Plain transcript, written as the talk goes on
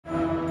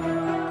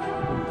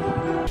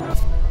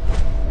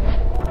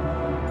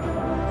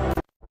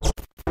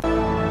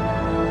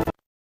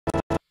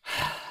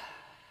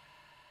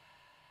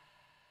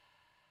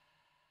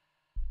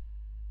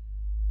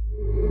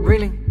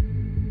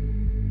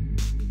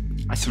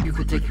I said you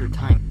could take your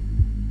time.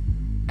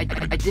 I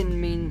didn't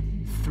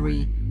mean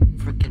 3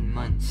 frickin'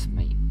 months,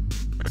 mate.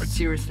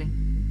 Seriously?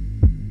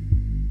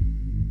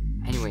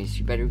 Anyways,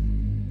 you better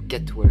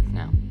get to work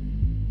now.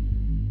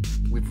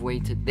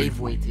 They've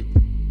waited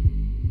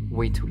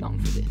way too long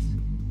for this.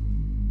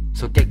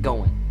 So get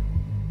going.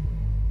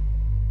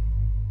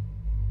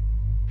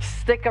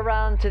 Stick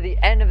around to the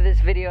end of this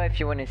video if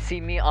you want to see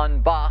me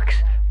unbox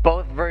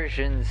both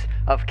versions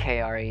of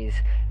KRE's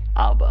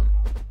album.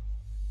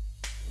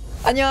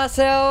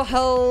 안녕하세요,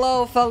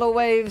 hello fellow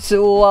waves,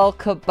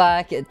 welcome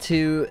back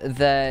to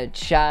the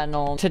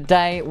channel.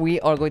 Today we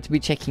are going to be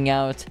checking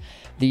out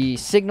the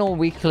sssignal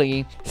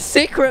weekly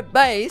secret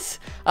base.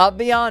 I'll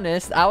be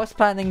honest, I was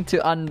planning to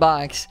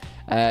unbox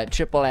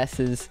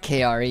TripleS's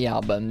KRE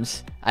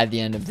albums at the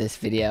end of this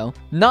video,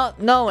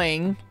 not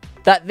knowing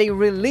that they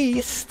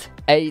released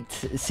 8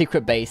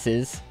 secret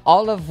bases,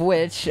 all of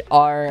which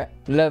are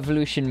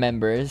Lovelution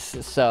members.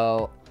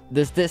 So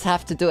does this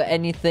have to do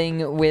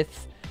anything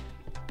with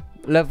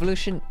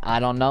Lovelution? I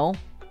don't know.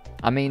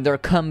 I mean, their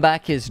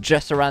comeback is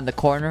just around the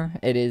corner.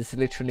 It is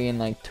literally in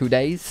like 2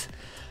 days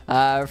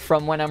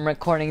from when I'm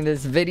recording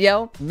this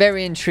video.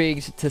 Very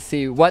intrigued to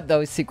see what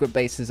those secret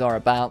bases are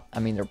about. I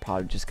mean, they're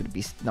probably just gonna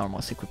be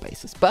normal secret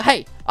bases, but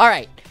hey, all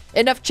right,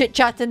 enough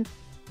chit-chatting.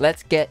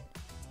 Let's get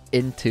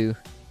into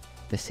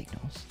the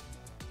signals.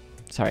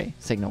 Sorry,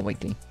 Sssignal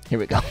Weekly. Here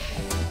we go.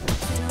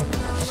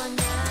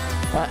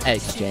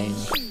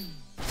 Exchange.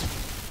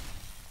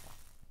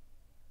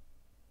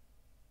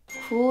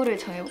 9호를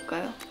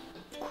정해볼까요?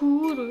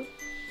 9호를?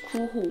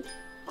 9호.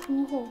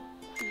 9호.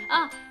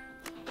 아!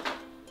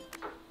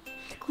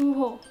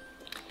 9호.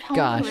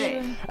 Gosh.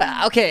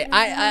 Okay,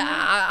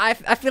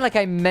 I feel like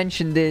I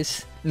mentioned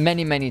this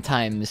many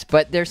times,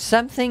 but there's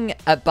something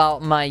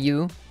about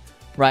Mayu,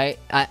 right?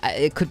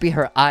 It could be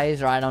her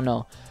eyes or I don't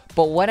know.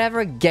 But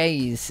whatever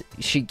gaze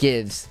she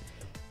gives,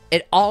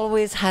 it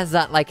always has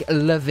that like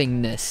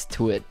lovingness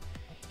to it.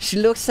 She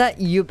looks at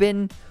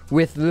Yooyeon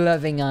with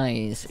loving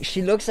eyes.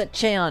 She looks at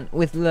Chaeyeon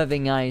with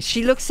loving eyes.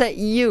 She looks at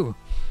you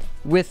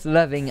with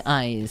loving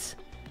eyes.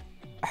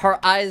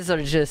 Her eyes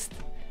are just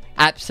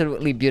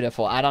absolutely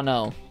beautiful. I don't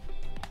know.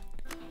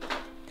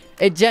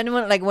 It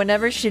genuinely, like,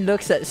 whenever she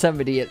looks at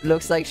somebody, it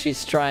looks like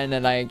she's trying to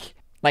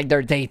like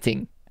they're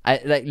dating.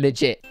 Like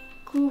legit.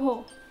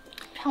 9호.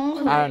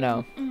 평소에 I don't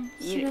know.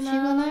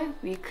 시그널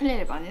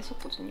위클리를 많이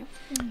했었거든요.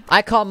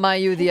 I call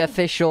Mayu the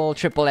official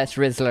TripleS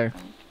Rizzler.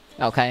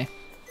 Okay.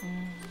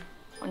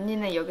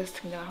 언니는 여기서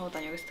등장을 하고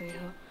난 여기서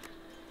등장해서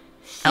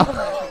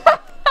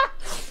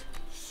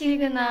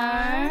시그널.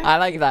 I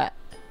like that.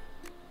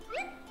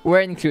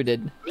 We're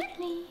included.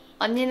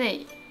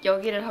 언니는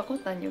여기를 하고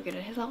난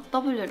여기를 해서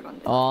W를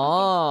만들어.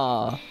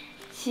 Oh.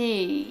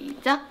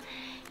 시작.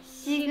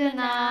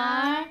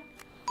 시그널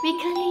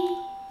위클리.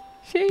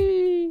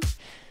 She.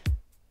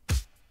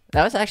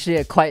 That was actually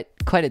a quite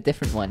a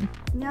different one.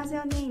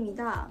 안녕하세요,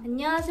 네입니다.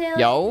 안녕하세요,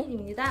 Yo.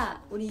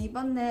 입니다. 우리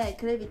이번에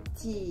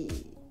그래비티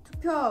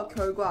투표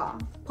결과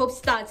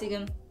봅시다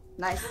지금.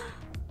 나이스.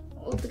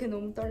 어떻게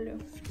너무 떨려.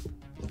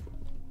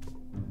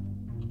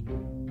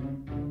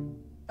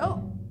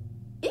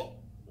 이?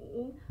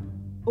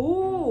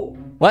 오.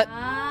 What?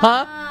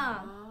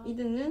 아.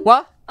 이드는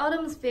What?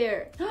 Autumn's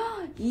Fair.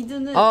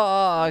 이드는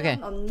Oh, okay.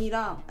 소연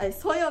언니랑 아니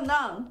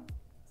서연랑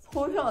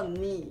소현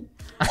언니.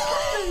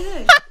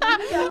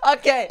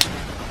 Okay.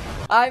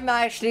 I'm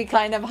actually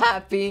kind of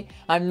happy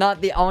I'm not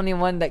the only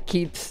one that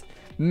keeps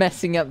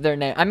messing up their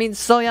name. I mean,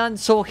 Soyeon,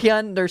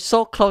 Sohyun, they're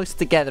so close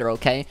together,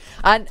 okay?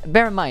 And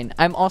bear in mind,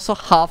 I'm also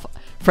half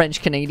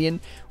French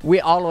Canadian. We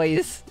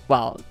always,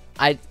 well,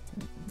 I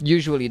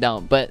usually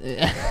don't, but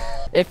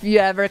if you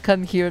ever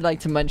come here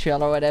like to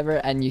Montreal or whatever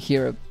and you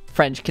hear a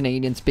French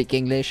Canadian speak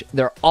English,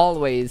 they're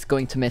always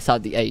going to miss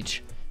out the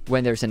H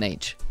when there's an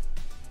H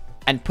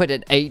and put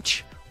an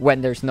H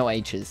when there's no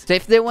H's. So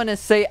if they want to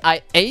say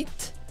I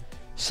ate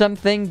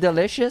something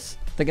delicious,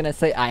 they're gonna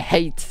say I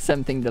hate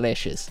something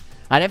delicious.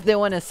 And if they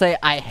want to say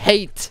I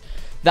hate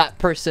that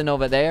person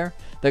over there,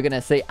 they're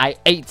gonna say I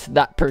ate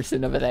that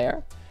person over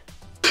there.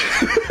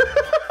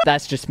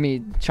 That's just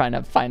me trying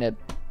to find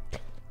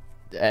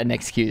an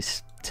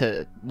excuse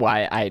to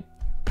why I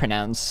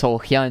pronounce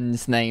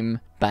Sohyun's name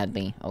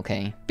badly,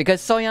 okay?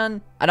 Because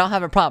Soyeon, I don't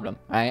have a problem,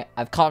 right?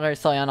 I've called her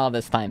Soyeon all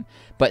this time.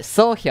 But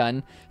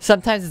Sohyun,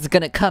 sometimes it's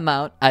gonna come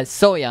out as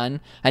Soyeon,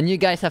 and you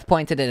guys have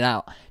pointed it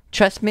out.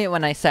 Trust me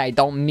when I say I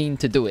don't mean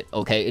to do it,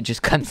 okay? It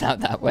just comes out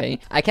that way.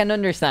 I can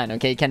understand,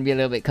 okay? It can be a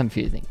little bit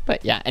confusing.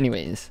 But yeah,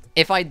 anyways.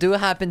 If I do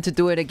happen to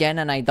do it again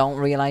and I don't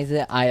realize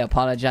it, I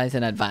apologize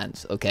in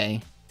advance,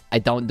 okay? I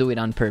don't do it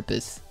on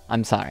purpose.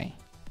 I'm sorry.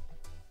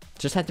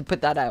 Just had to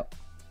put that out.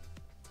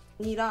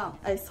 언니랑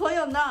아니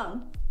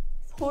서연랑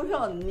소현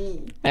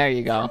언니. There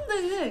you go.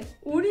 3등은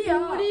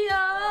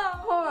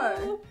우리야.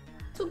 헐.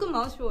 조금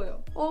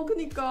아쉬워요.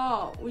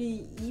 그니까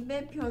우리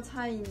 200표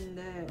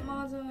차이인데.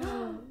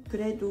 맞아요.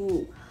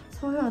 그래도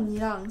서현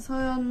언니랑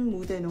서연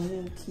무대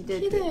너무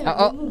기대돼.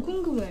 너무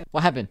궁금해요.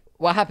 What happened?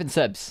 What happened,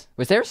 subs?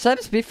 Was there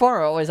subs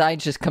before, or was I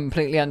just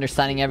completely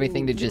understanding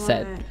everything that you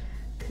said?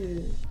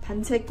 그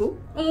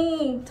단체곡.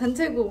 오,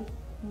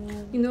 단체곡.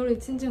 이 노래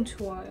진짜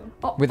좋아요.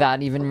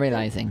 Without even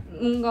realizing.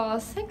 뭔가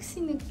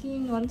섹시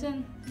느낌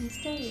완전 이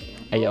스타일이에요.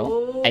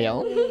 Ayo.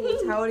 Ayo.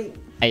 잘 어울린.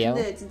 Ayo.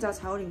 근데 진짜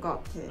잘 어울린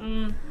것 같아.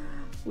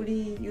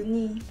 우리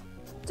윤이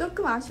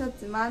조금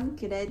아쉬웠지만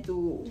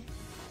그래도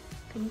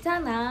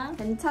괜찮아.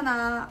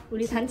 괜찮아.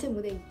 우리 단체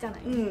무대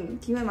있잖아요.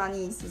 기회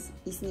많이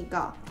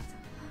있으니까.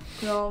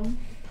 그럼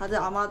다들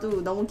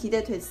아마도 너무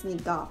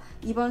기대됐으니까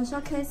이번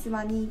쇼케이스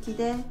많이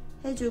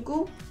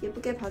기대해주고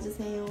예쁘게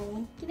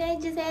봐주세요.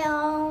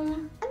 기대해주세요.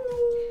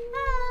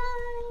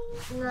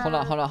 Hold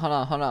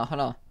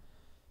on.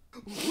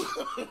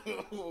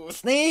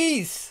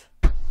 Sneeze!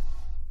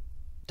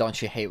 Don't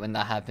you hate when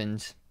that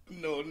happens?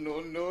 No.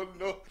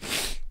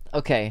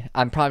 Okay,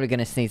 I'm probably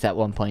gonna sneeze at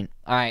one point.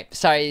 Alright,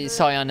 sorry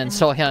Soyeon and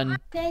Sohyun.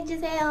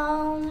 기대해주세요.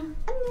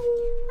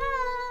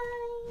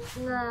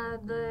 하나,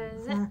 둘,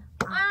 셋.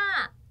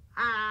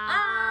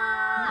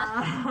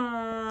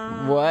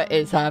 What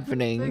is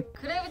happening?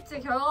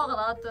 그래비티 결과가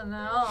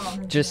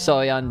나왔잖아요. Just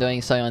Soyeon doing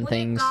Soyeon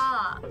things.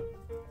 보니까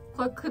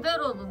거의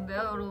그대로던데요,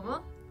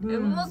 여러분?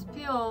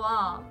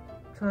 앰모스피어와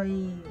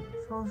저희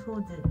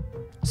서소즈.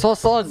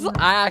 Sosods,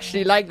 I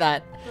actually like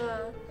that.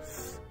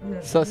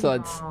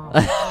 서소즈.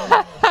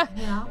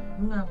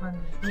 뭔가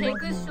약간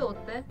개그쇼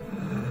어때?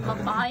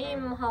 막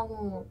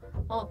마임하고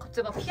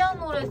갑자기 막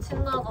피아노를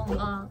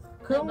친다던가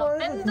그런 거 해도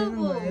되는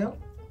밴드부 거예요?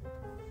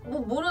 뭐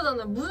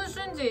모르잖아요. 무슨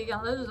쇼인지 얘기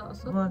안 해주지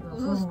않았어? 맞아,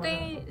 무슨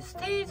그런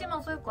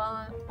스테이지만 써있고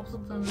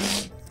없었잖아요.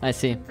 I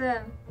see.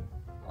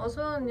 아무튼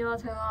소연 언니와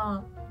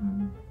제가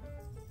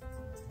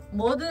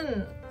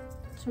뭐든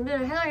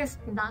준비를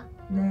해가겠습니다.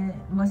 네,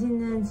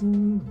 멋있는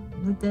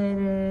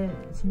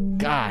무대를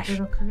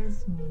준비하도록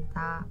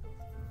하겠습니다.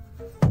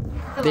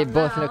 They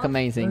both look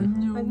amazing.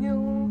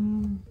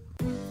 안녕.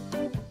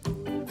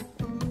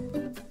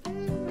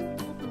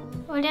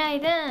 우리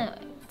아이는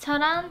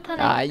저랑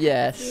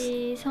yes.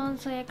 트리플에스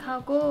선수에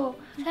가고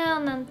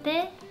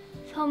세연한테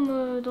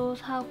선물도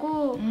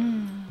사고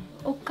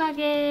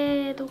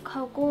옷가게도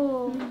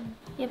가고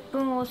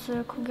예쁜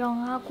옷을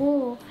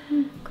구경하고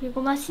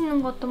그리고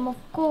맛있는 것도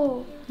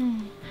먹고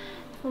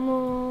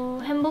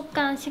너무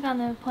행복한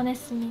시간을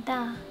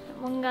보냈습니다.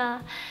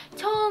 뭔가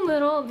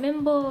처음으로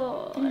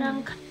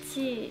멤버랑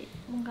같이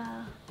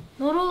뭔가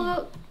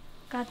놀러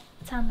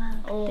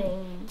갔잖아 그때.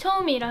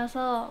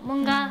 처음이라서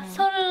뭔가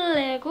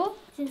설레고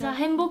진짜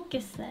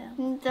행복했어요.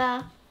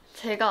 진짜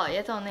제가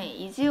예전에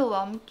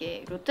이지호와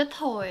함께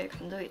롯데타워에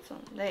간 적이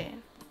있었는데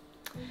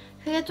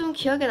그게 좀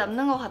기억에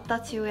남는 것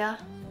같다, 지우야.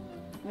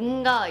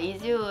 뭔가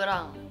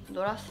이지호랑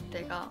놀았을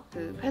때가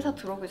그 회사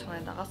들어오기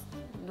전에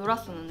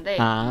놀았었는데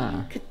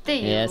그때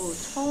이후로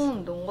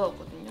처음 논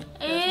거였거든요.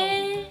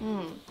 그래서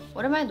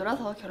오랜만에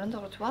놀아서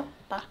결론적으로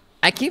좋았다.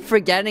 I keep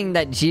forgetting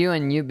that Jiwoo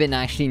and Yooyeon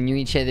actually knew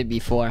each other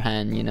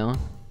beforehand, you know?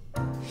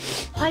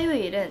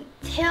 화요일은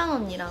채연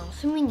언니랑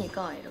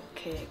수민이가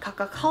이렇게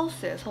각각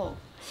하우스에서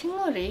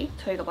식물이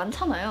저희가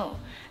많잖아요.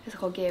 그래서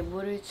거기에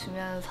물을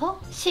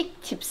주면서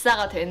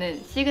식집사가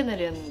되는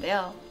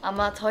시그널이었는데요.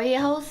 아마 저희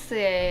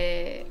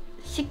하우스의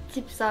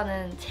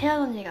식집사는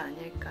채연 언니가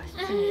아닐까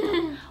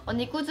싶습니다.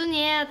 언니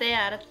꾸준히 해야 돼,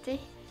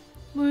 알았지?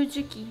 물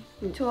주기.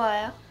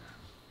 좋아요.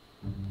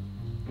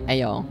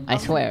 Ayo, I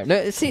swear.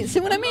 See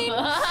what I mean?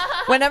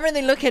 Whenever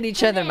they look at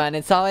each other, man,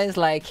 it's always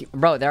like,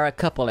 bro, they're a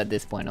couple at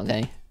this point,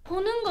 okay?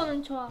 보는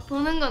거는 좋아.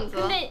 보는 건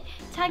좋아. 근데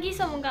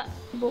자기서 뭔가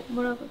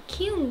뭐라고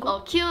키운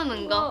거?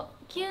 키우는 거?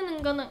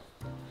 키우는 거는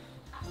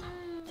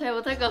잘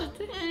못할 것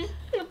같아.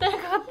 못할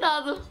것 같다.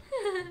 나도.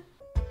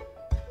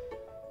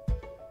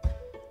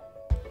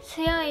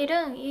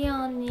 수요일은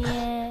유연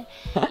언니의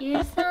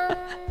일상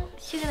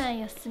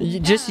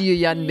시그널이었습니다. Just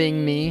Yooyeon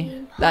being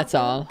me, that's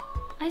all.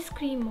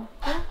 아이스크림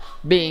먹고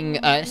Being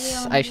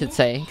us, I should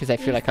say, because I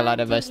feel like a lot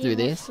of us do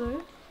this.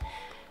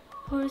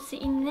 볼 수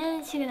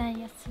있는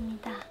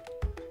시그널이었습니다.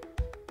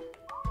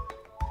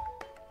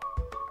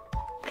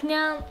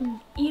 그냥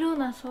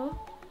일어나서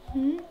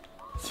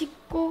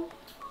씻고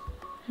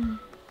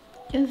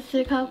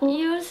연습실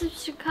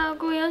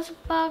가고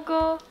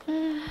연습하고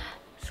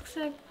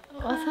숙소에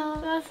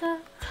와서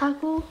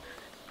자고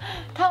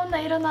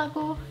다음날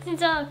일어나고.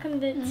 진짜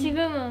근데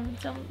지금은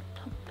좀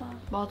바빠.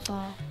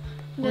 맞아.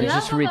 We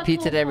just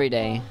repeat it every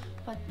day.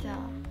 맞아.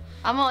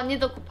 아마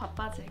언니도 곧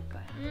바빠질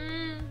거야.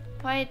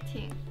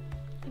 화이팅.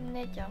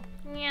 힘내죠.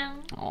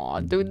 그냥 Oh,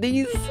 dude,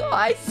 these,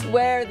 I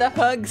swear, the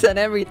hugs and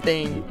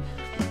everything.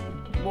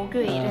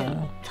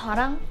 목요일은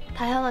저랑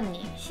다현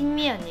언니,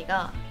 신미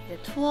언니가 이제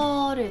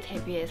투어를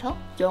대비해서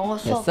영어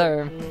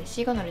수업을 받는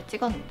시그널을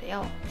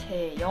찍었는데요.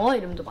 제 영어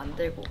이름도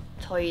만들고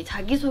저희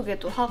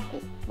자기소개도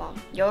하고 막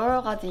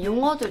여러 가지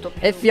용어들도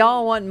배우고 If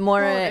y'all want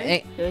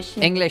more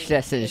열심히 English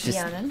lessons, just,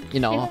 대비하는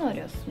you know,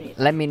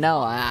 시그널이었습니다. let me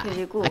know.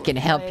 그리고 I can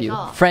help you.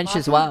 저희가 French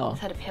as well.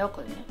 잘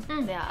배웠거든요.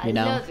 내가 You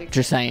know, 알려줄게.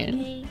 just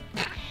saying.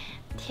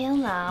 Till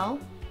now,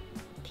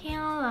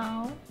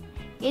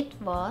 it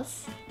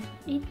was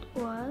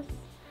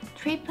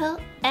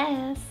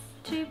TripleS.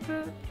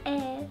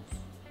 트리플에스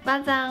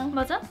맞아.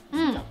 맞아?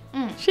 응.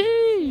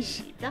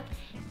 Sheesh. 시작.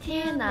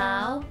 Till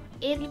now,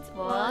 it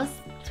was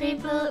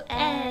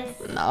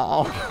TripleS.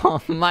 No,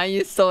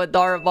 Mayu is so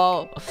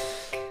adorable.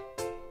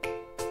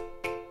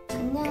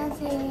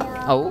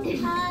 안녕하세요. Oh,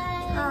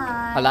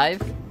 Hi. alive?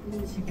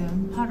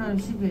 지금 8월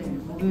 10일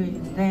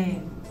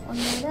목요일인데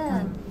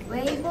오늘은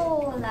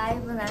웨이보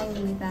라이브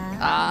날입니다.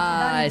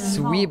 Ah,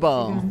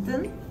 Sweebo. 지금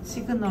뜬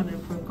시그널을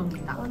볼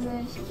겁니다.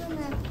 오늘 시즌을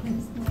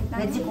보겠습니다.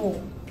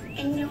 레지고.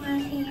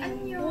 안녕하세요.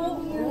 안녕.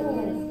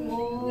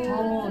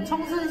 저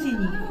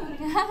청순신이.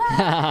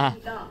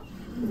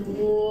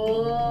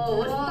 오,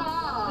 멋있다.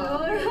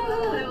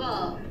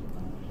 대박.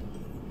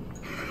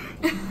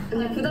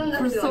 근데 부담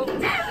벌써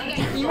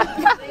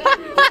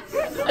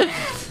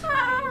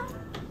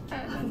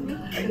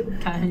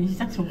아니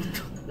시작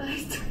전부터.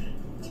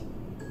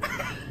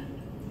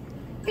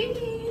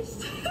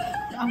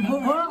 아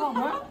뭐라고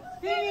뭐야?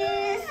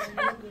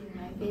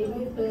 My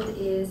favorite food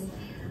is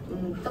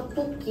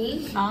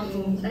떡볶이. 나도.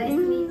 Nice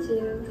to meet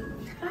you.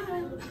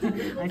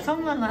 아니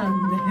처음만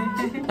하는데.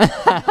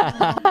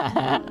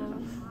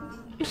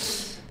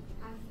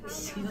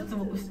 이것도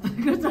먹고 싶다.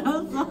 그럴 줄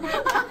알았어.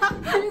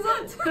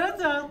 그럴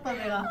줄 알았다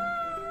내가.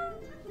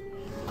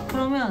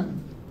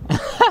 그러면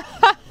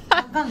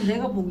약간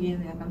내가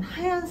보기에는 약간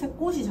하얀색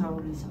꽃이 잘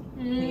어울리잖아.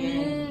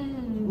 되게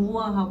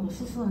우아하고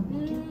수수한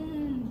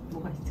느낌.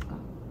 뭐가 있을까?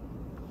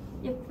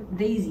 예쁘다.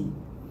 데이지.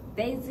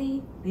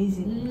 Daisy.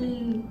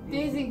 데이지.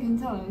 데이지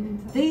괜찮아요,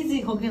 괜찮아.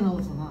 데이지 거기에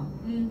나오잖아.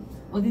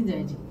 어딘지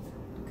알지?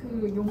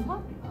 그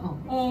영화?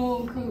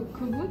 어. 그분?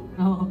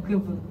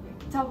 그분.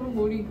 작은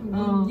머리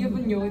그분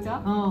예쁜 여자?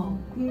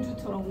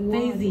 공주처럼 우아한.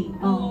 데이지.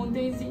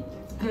 데이지.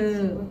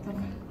 그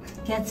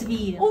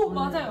개츠비. 오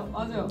맞아요,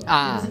 맞아요.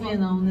 Ah, 개츠비에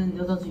나오는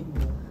여자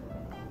주인공.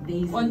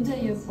 데이지. 완전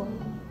예뻐.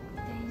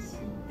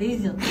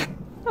 데이지였다.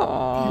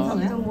 oh.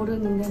 괜찮아요?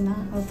 모르는데 나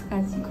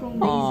어떡하지? 그럼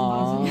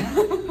어.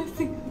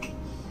 데이지 맞아요.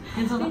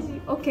 괜찮아?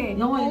 데이지. 오케이.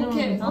 영어 이름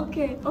오케이. 괜찮아?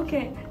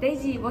 오케이.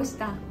 데이지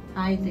멋있다.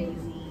 Hi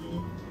Daisy.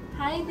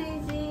 Hi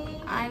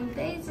Daisy. I'm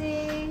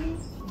Daisy.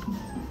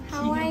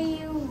 How are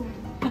you?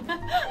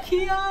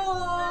 귀여워.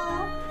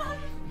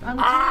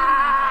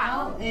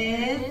 Now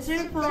it's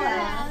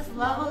TripleS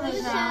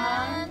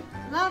Revolution.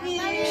 Love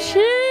you.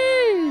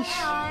 Sheesh.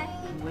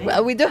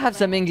 Well, we do have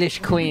some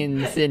English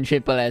queens in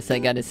Triple S, I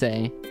gotta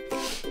say.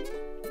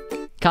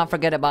 Can't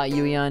forget about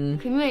Yooyeon.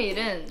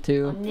 금요일은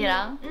Two.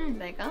 언니랑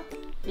내가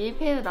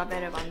밀푀유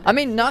나베를 만들어. I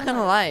mean, not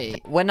gonna lie,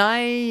 when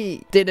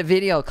I did a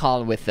video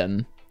call with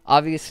them,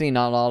 obviously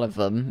not all of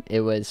them,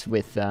 it was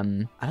with,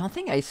 I don't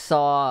think I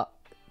saw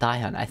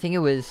Dahyun. I think it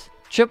was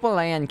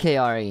AAA and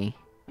KRE,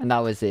 and that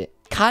was it.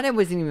 Kaede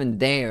wasn't even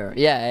there.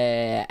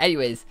 Yeah.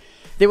 Anyways,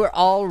 they were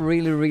all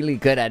really, really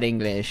good at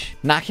English.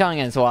 Nakyoung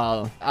as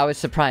well. I was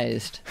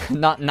surprised.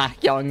 Not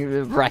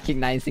Nakyoung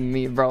recognizing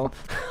me, bro.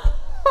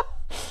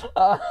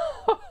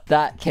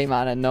 That came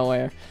out of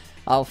nowhere.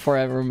 I'll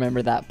forever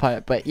remember that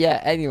part. But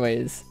yeah,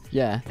 anyways,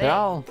 yeah, they're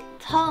all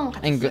처음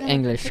같이 시그널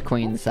English 찍고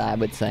queens, I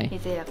would say.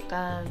 이제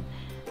약간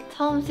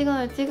처음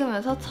시그널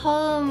찍으면서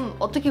처음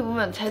어떻게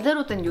보면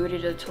제대로 된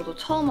요리를 저도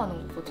처음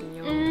하는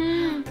거거든요.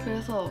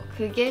 그래서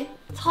그게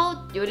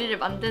첫 요리를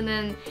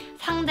만드는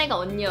상대가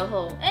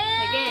언니여서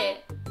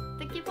되게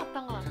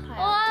뜻깊었던 것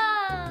같아요.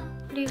 와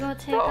그리고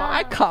제가 Bro,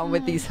 I can't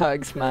with these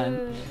hugs,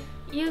 man.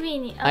 그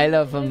유빈이 I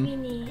love him.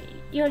 유빈이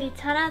요리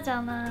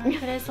잘하잖아.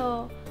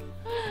 그래서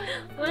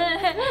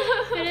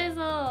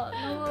그래서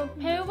너무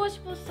배우고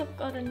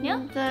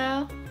싶었었거든요.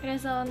 진짜요?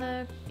 그래서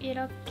오늘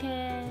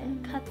이렇게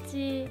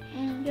같이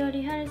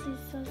요리할 수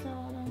있어서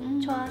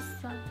너무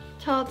좋았어.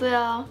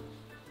 저도요.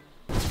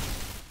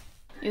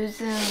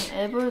 요즘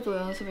애벌도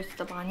연습을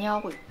진짜 많이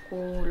하고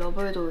있고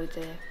러블도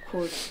이제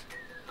곧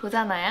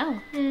보잖아요.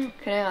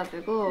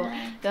 그래가지고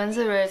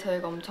연습을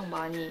저희가 엄청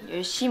많이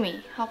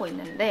열심히 하고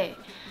있는데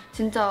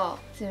진짜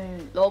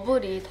지금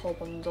러블이 더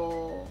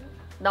먼저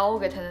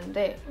나오게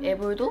되는데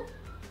애벌도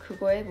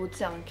그거에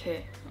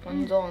못지않게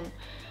완전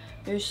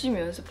열심히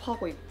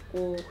연습하고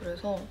있고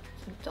그래서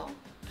진짜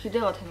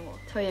기대가 되는 것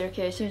같아요. 저희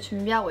이렇게 열심히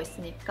준비하고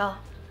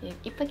있으니까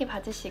이쁘게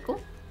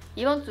봐주시고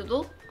이번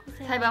주도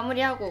잘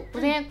마무리하고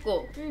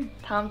고생했고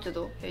다음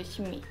주도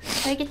열심히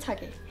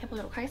활기차게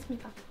해보도록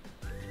하겠습니다.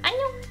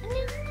 안녕!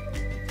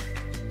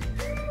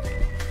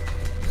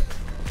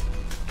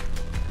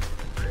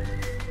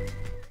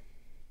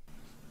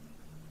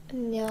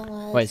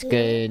 안녕하세요. What's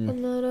good?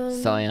 오늘은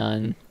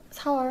Soyeon.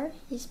 4월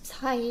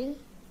 24일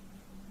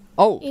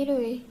Oh,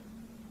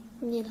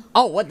 일요일입니다.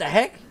 oh, what the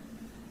heck?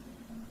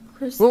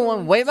 벌써 We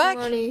went way back?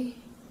 주말이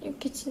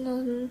이렇게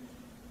지나서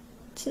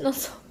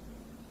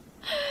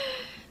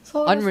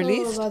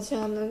Unreleased? 서울에서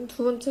맞이하는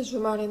두 번째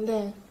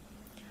주말인데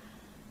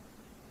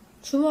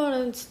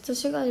주말은 진짜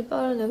시간이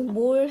빠르네.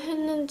 뭘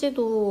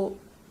했는지도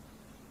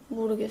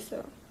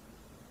모르겠어요.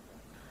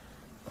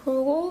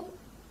 그리고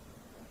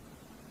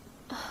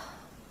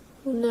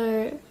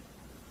오늘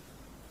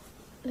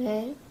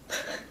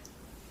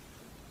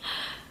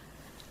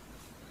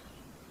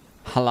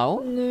Hello?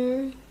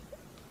 오늘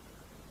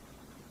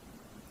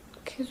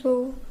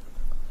계속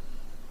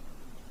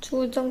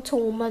주구장창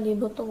옷만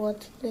입었던 것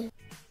같은데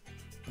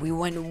We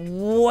went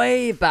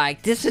way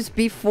back. This is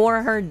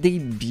before her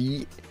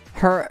debut,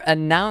 her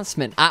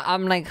announcement.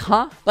 I'm like,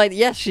 huh? Like,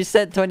 yes, she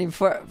said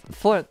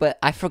 24th, but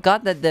I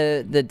forgot that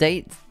the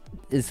date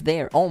is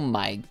there. Oh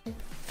my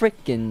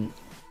freaking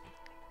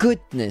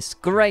goodness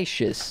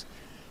gracious.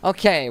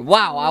 Okay,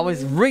 wow, I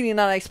was really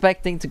not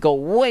expecting to go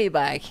way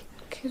back.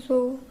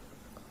 계속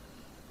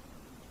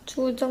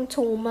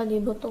주구장창 옷만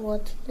입었던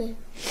것 같은데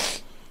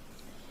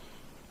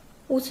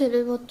옷을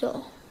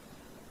입었죠.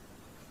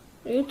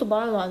 이것도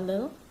말하면 안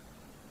되나?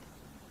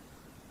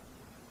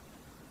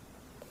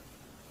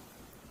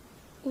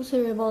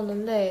 옷을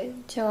입었는데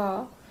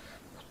제가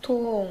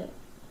보통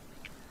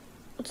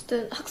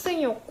어쨌든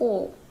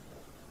학생이었고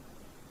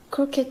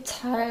그렇게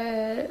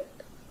잘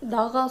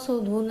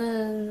나가서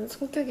노는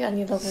성격이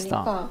아니다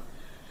보니까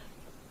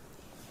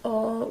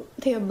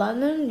되게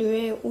많은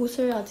류의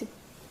옷을 아직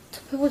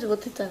접해보지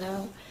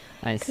못했잖아요.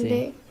 I see.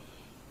 근데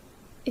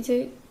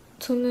이제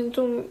저는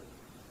좀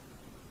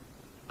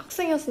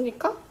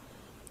학생이었으니까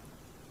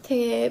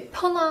되게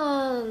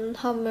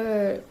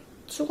편안함을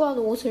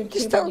추구하는 옷을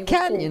되게 많이 입고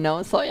you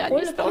know, sohyun, you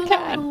원래 still can.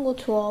 편안한 거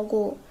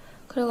좋아하고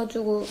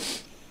그래가지고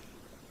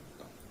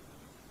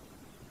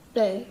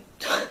네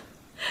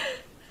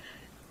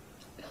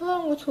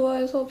편안한 거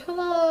좋아해서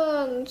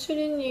편한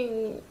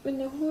추리닝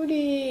맨날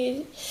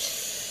후리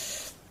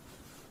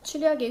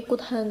추리하게 입고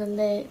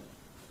다녔는데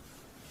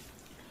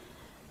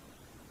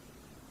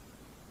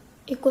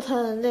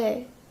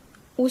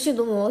옷이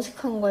너무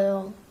어색한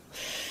거예요.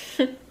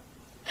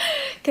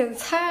 그냥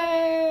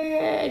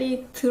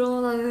살이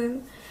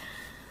드러나는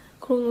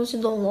그런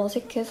옷이 너무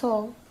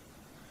어색해서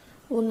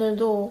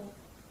오늘도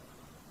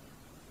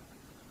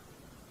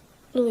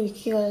너무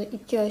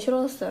입기가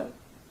싫었어요.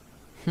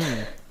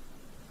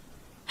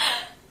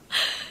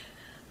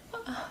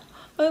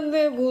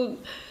 근데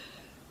뭐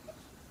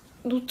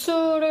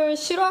노출을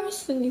싫어할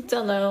수는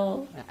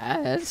있잖아요.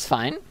 It's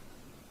fine.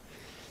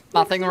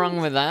 Nothing wrong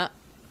with that.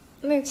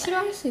 네,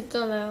 싫어할 수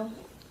있잖아요.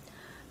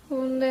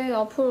 근데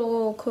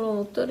앞으로 그런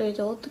옷들을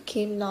이제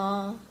어떻게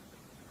입나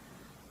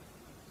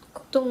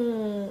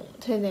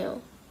걱정되네요.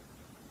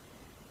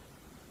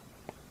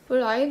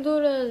 원래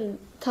아이돌은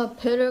다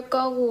배를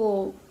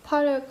까고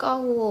팔을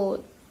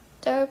까고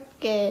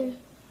짧게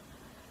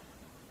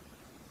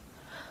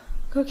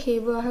그렇게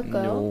입어야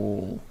할까요?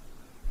 No.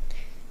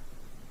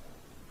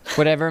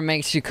 Whatever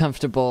makes you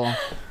comfortable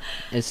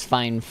is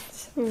fine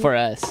for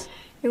us.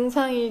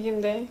 영상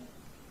얘긴데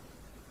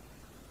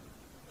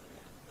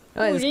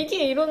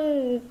이게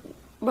이런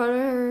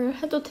말을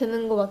해도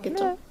되는 거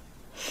맞겠죠?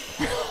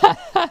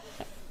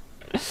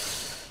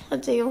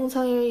 아직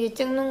영상 일기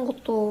찍는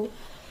것도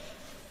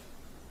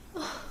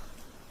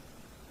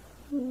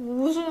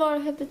무슨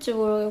말을 해야 될지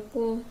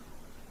모르겠고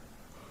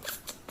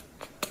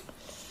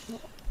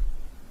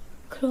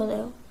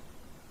그러네요.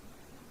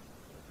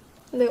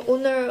 근데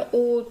오늘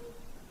옷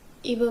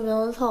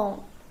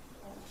입으면서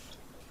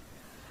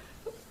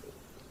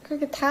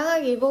그렇게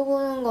다양하게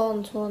입어보는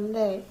건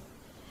좋은데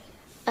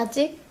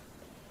아직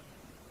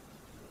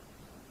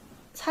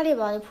살이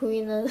많이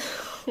보이는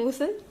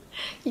옷은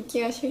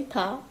입기가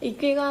싫다.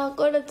 입기가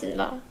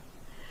꺼려진다.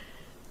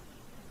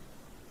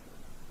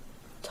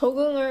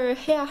 적응을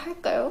해야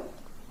할까요?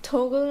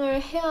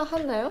 적응을 해야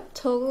하나요?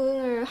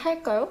 적응을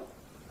할까요?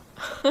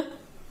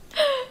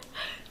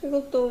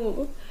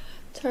 이것도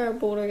잘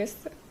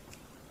모르겠어요.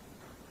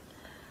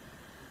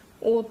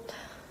 옷.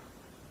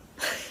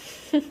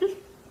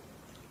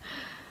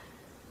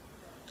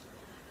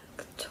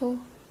 그쵸.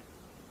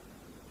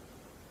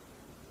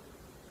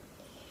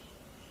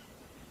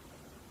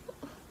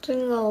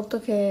 언젠가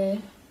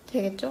어떻게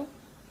되겠죠?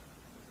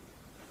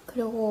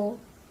 그리고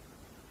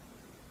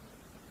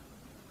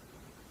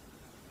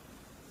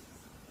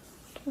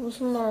또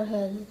무슨 말을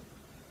해야 되지?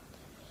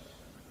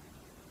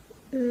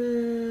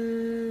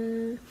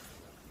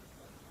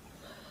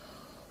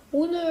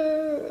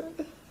 오늘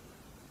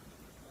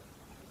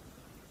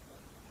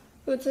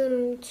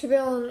요즘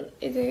주변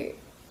이제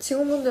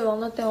직원분들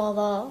만날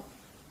때마다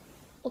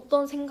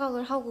어떤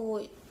생각을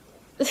하고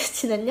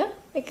지냈냐?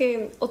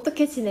 이렇게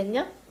어떻게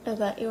지냈냐?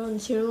 약간 이런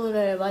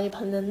질문을 많이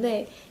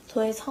받는데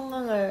저의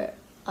상황을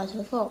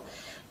아셔서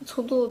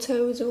저도 제가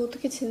요즘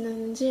어떻게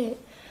지내는지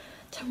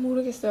잘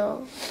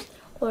모르겠어요.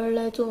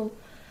 원래 좀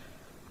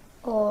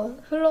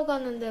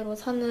흘러가는 대로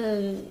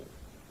사는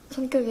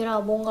성격이라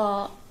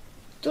뭔가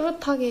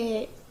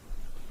뚜렷하게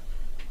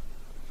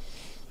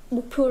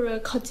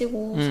목표를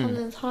가지고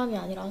사는 사람이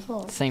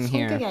아니라서 Same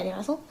성격이 here.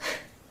 아니라서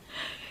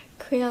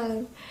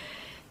그냥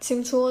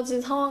지금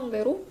주어진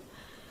상황대로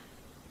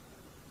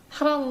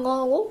하라는 거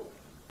하고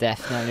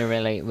Definitely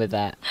relate with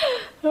that.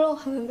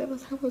 흘러가는 대로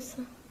살고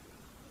있어요.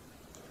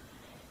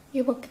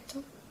 이게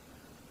맞겠죠?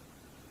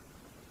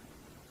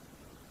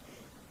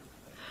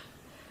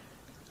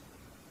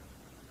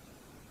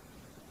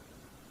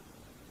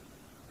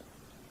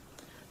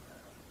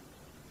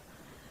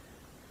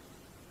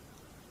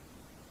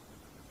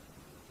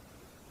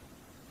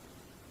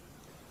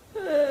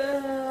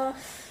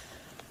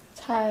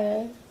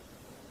 잘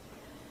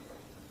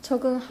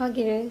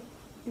적응하기를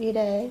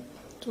미래에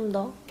좀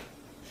더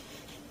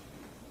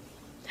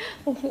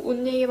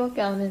옷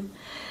얘기밖에 안 해.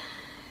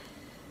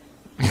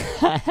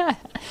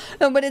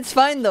 No, but it's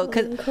fine though,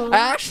 because I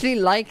actually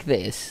like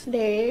this.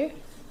 내일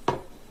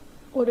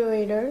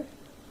월요일을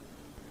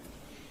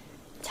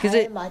Because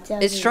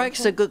it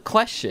strikes a good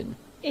question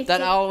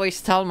that I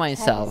always tell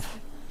myself.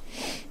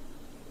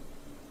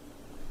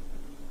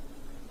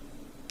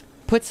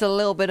 Puts a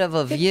little bit of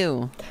a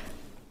view.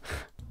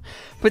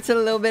 Puts a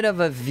little bit of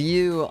a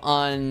view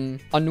on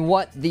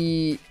what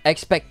the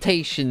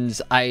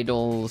expectations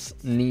idols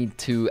need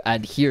to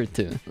adhere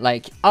to.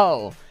 Like,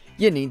 oh,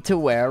 you need to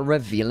wear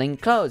revealing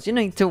clothes. You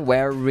need to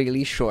wear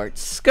really short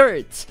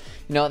skirts.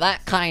 You know,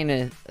 that kind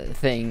of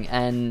thing.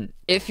 And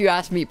if you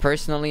ask me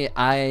personally,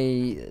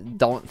 I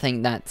don't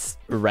think that's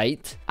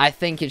right. I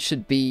think it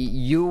should be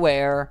you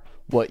wear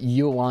what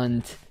you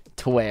want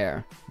to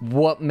wear.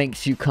 What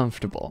makes you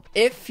comfortable.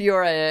 If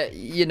you're a,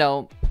 you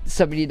know,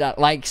 somebody that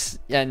likes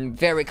and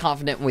very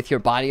confident with your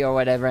body or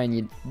whatever, and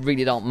you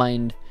really don't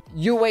mind,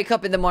 you wake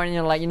up in the morning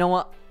and you're like, you know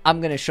what?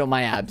 I'm gonna show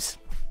my abs.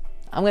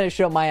 I'm gonna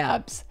show my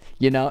abs.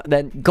 You know,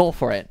 then go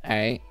for it,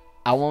 alright?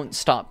 I won't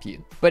stop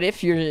you. But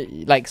if you're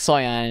like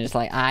Soyeon and it's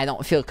like, I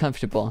don't feel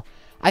comfortable,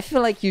 I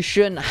feel like you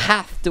shouldn't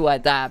have to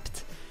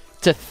adapt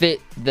to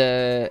fit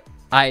the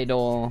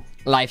idol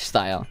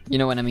lifestyle. You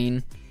know what I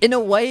mean? In a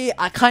way,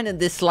 I kind of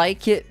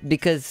dislike it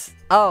because,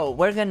 oh,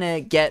 we're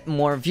gonna get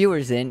more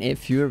viewers in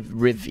if you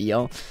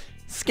reveal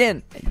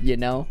skin, you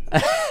know?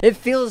 It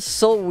feels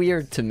so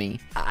weird to me.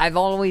 I've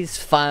always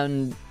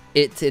found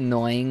it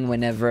annoying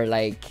whenever,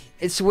 like,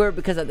 it's weird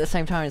because at the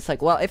same time it's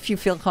like, well, if you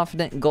feel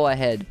confident, go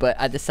ahead. But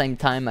at the same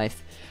time, I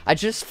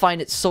just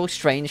find it so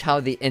strange how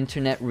the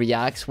internet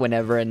reacts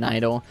whenever an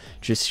idol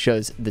just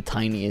shows the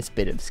tiniest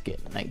bit of skin.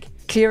 Like,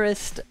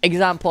 clearest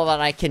example that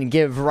I can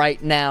give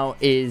right now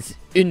is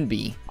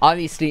Eunbi.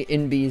 Obviously,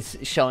 Eunbi's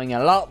showing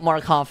a lot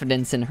more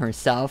confidence in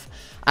herself,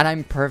 and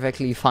I'm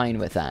perfectly fine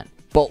with that.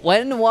 But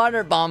when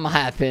Water Bomb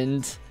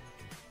happened,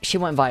 she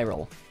went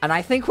viral. And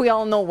I think we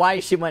all know why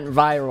she went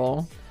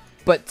viral.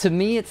 But to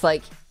me, it's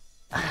like,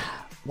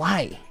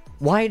 why?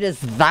 Why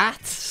does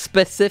that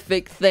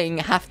specific thing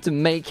have to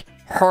make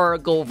her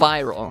go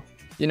viral?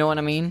 You know what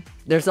I mean?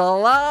 There's a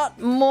lot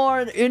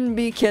more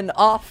Eunbi can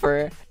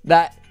offer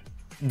that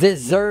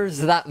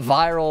deserves that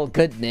viral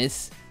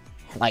goodness.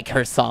 Like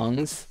her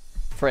songs,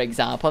 for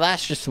example.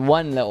 That's just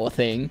one little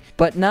thing.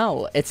 But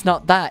no, it's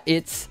not that.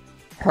 It's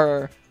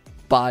her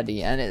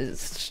body. And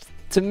it's,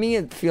 to me,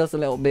 it feels a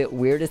little bit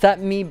weird. Is that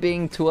me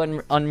being too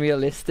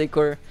unrealistic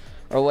or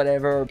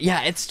whatever?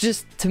 Yeah, it's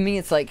just, to me,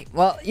 it's like,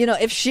 well, you know,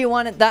 if she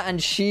wanted that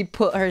and she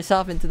put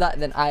herself into that,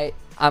 then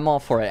I'm all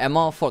for it. I'm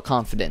all for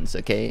confidence,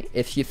 okay?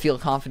 If you feel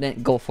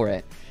confident, go for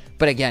it.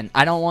 But again,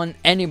 I don't want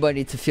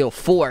anybody to feel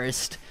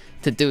forced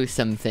to do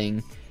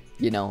something,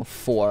 you know,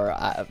 for,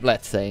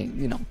 let's say,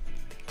 you know,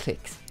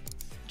 clicks.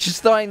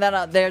 Just throwing that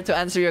out there to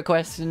answer your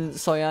question,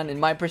 Soyeon. In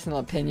my personal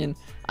opinion,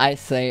 I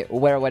say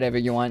wear whatever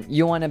you want.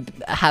 You want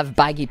to have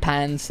baggy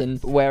pants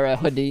and wear a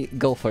hoodie,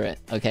 go for it,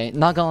 okay?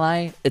 Not gonna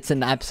lie, it's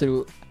an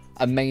absolute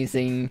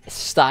amazing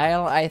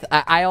style.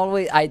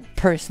 I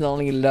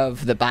personally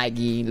love the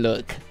baggy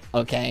look,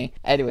 okay?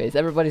 Anyways,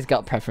 everybody's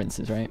got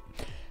preferences, right?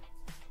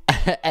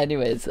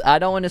 Anyways, I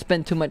don't want to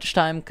spend too much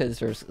time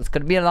because it's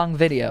gonna be a long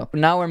video.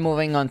 Now we're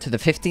moving on to the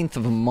 15th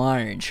of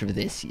March of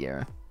this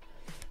year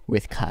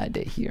with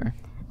Kaede here.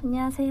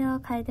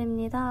 안녕하세요,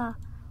 가이드입니다.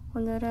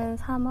 오늘은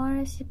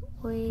 3월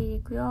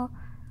 15일이고요.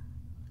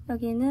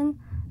 여기는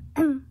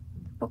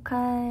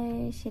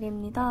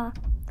보컬실입니다.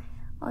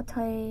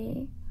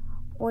 저희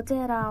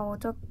어제랑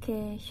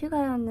어저께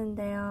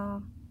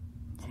휴가였는데요.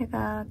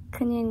 제가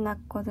큰일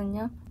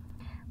났거든요.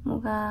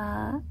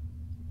 뭐가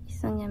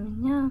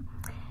있었냐면요.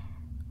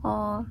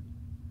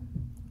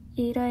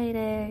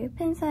 일요일에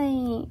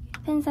팬사인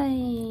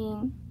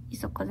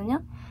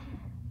있었거든요.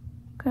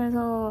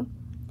 그래서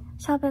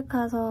샵에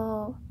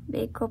가서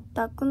메이크업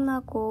다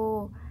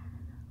끝나고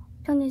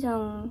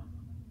편의점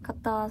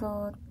갔다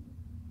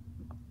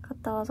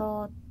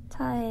와서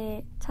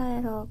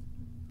차에서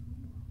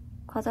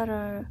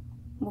과자를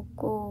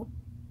먹고,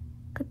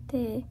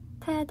 그때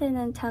타야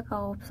되는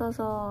차가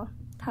없어서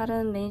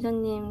다른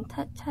매니저님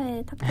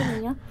차에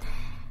탔거든요.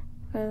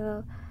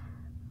 그래서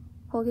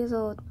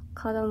거기서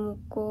과자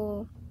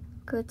먹고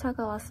그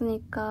차가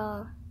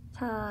왔으니까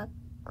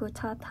그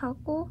차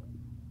타고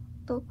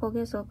또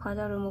거기서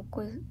과자를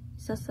먹고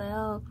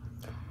있었어요.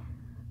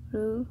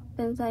 그리고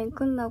팬사인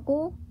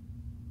끝나고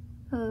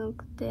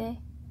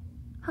그때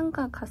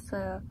한강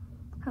갔어요.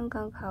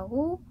 한강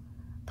가고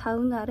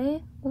다음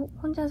날에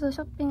혼자서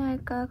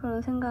쇼핑할까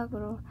그런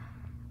생각으로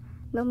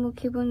너무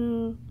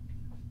기분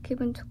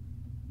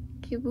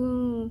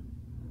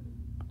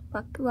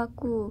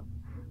왔고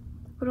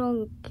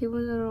그런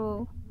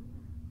기분으로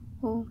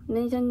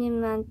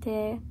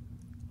매니저님한테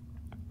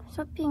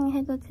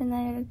쇼핑해도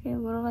되나요? 이렇게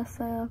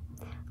물어봤어요.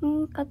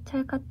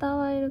 잘 갔다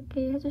와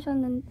이렇게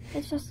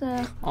해주셨어요.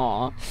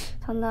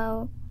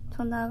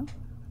 전화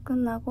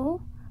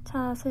끝나고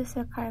차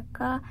슬슬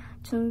갈까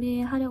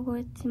준비하려고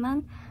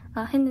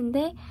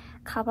했는데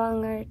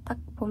가방을 딱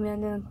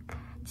보면은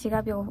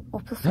지갑이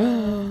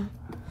없었어요.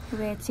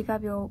 왜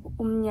지갑이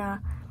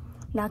없냐,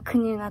 나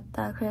큰일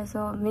났다.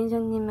 그래서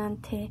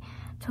매니저님한테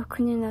저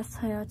큰일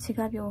났어요,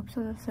 지갑이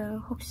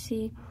없어졌어요,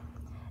 혹시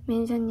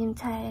매니저님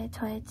차에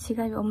저의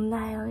지갑이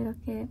없나요?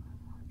 이렇게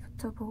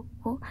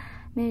여쭤보고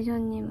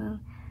매니저님은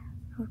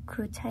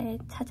그 차에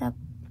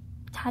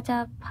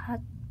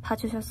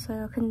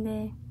찾아봐주셨어요.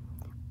 근데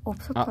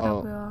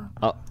없었더라고요.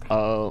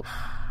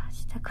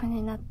 진짜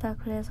큰일 났다.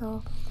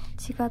 그래서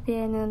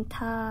지갑에는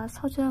다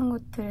소중한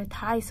것들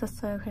다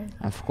있었어요. 그래서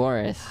Of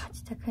course.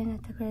 진짜 큰일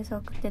났다.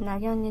 그래서 그때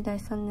낙연 언니도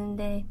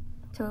있었는데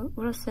저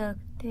울었어요.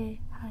 그때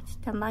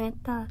진짜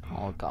망했다.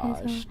 Oh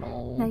gosh, 그래서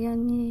no.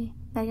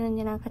 낙연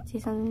언니랑 같이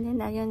있었는데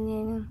낙연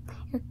언니는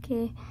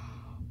이렇게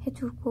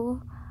해주고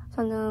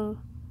저는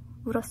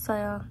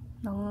울었어요.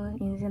 너무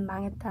인생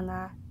망했다.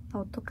 나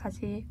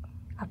어떡하지?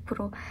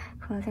 앞으로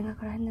그런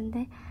생각을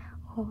했는데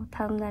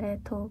다음날에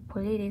또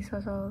볼 일이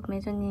있어서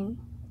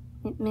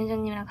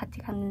매니저님이랑 같이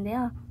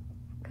갔는데요.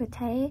 그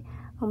차에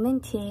맨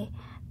뒤에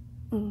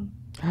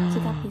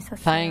지갑이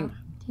있었어요. Thank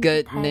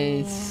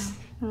goodness.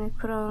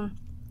 그럼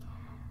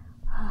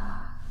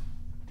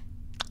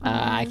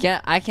I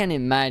can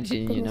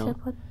imagine, you know.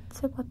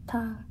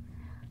 슬펐다.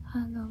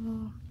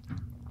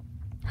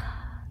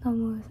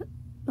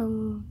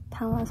 너무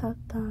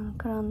당황스럽던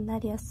그런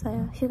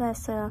날이었어요.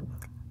 휴가였어요.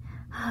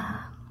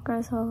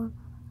 그래서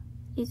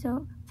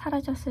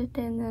사라졌을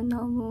때는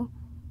너무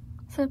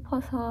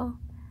슬퍼서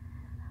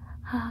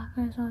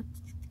그래서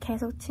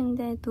계속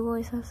침대에 누워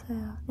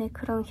있었어요. 네,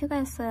 그런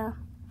휴가였어요.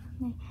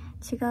 네,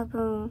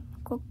 지갑은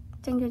꼭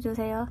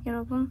챙겨주세요,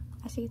 여러분.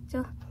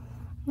 아시겠죠?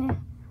 네,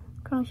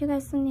 그럼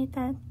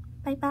휴가였습니다.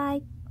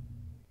 바이바이.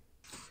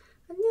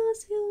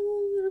 안녕하세요,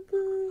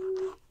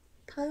 여러분.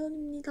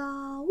 다현입니다.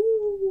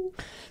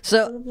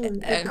 So,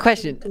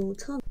 question.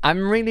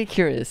 I'm really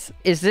curious.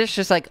 Is this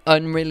just like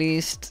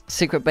unreleased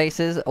secret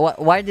bases?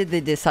 Why did they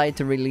decide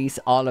to release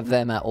all of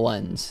them at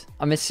once?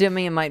 I'm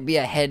assuming it might be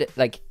ahead,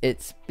 like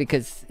it's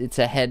because it's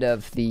ahead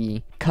of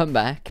the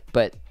comeback,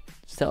 but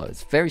still,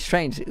 it's very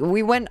strange.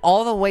 We went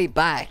all the way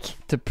back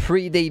to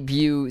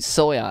pre-debut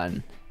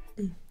Soyeon.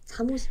 네,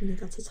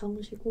 잠옷입니다. 제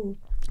잠옷이고.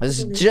 I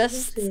was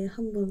just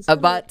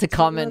about to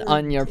comment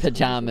on your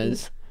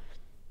pajamas.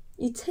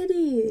 이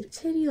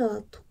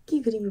체리와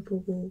토끼 그림을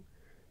보고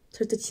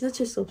절대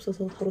지나칠 수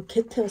없어서 바로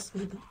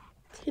겟해왔습니다.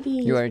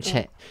 체리. You are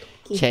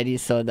cherry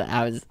soda.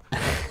 I was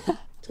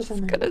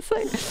gonna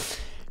say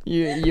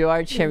you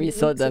are cherry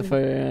soda for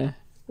a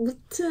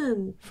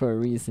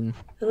reason.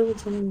 여러분,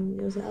 저는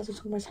요새 아주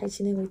정말 잘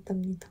지내고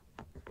있답니다.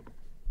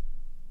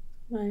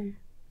 정말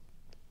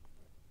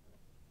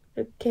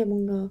이렇게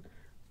뭔가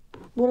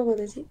뭐라고 해야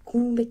되지?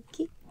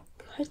 공백기?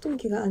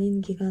 활동기가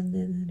아닌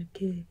기간에는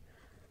이렇게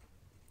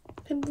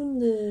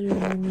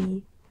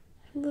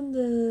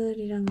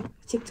팬분들이랑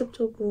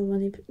직접적으로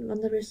많이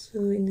만나뵐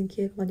수 있는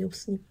기회가 많이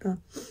없으니까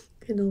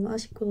그게 너무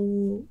아쉽고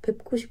너무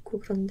뵙고 싶고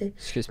그런데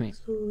Excuse me.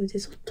 또 이제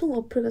소통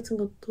어플 같은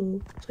것도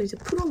저희 이제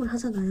프롬을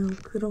하잖아요.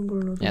 그런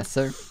걸로 Yes,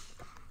 sir.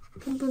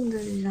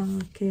 팬분들이랑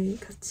이렇게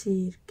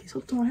같이 이렇게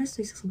소통을 할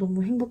수 있어서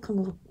너무 행복한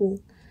것 같고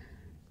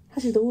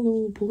사실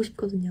너무너무 보고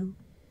싶거든요.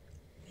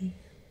 네,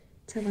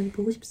 제가 많이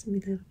보고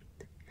싶습니다,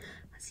 여러분들.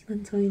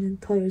 하지만 저희는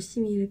더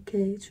열심히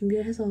이렇게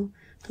준비를 해서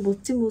더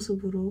멋진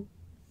모습으로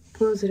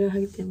보여드려야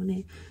하기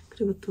때문에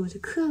그리고 또 이제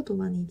크아도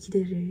많이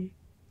기대를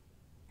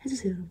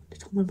해주세요, 여러분들.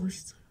 정말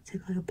멋있어요.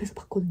 제가 옆에서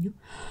봤거든요.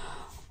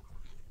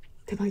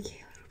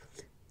 대박이에요,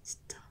 여러분들.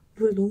 진짜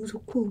노래 너무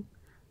좋고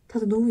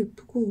다들 너무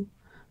예쁘고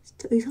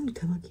진짜 의상도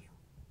대박이에요.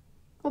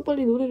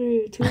 빨리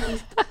노래를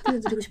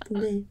들려드리고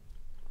싶은데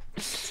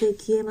제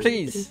귀에만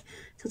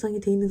저장이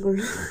돼 있는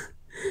걸로.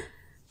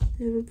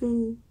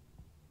 여러분,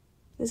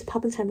 요새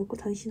밥은 잘 먹고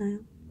다니시나요?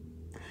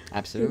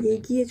 Absolutely.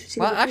 얘기해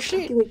주시고 Well,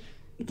 actually,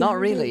 not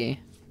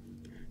really.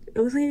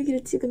 영상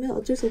일기를 찍으면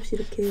어쩔 수 없이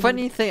이렇게.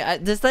 Funny thing,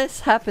 does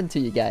this happen to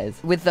you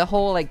guys? With the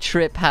whole like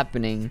trip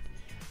happening,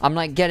 I'm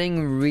like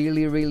getting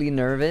really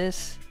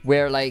nervous.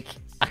 Where like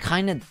I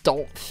kind of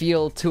don't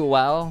feel too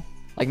well.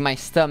 Like my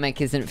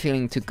stomach isn't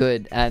feeling too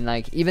good, and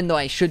like even though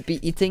I should be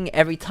eating,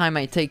 every time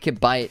I take a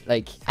bite,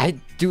 like I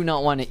do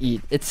not want to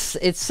eat. It's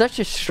such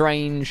a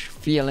strange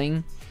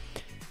feeling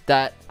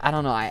that I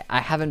don't know, I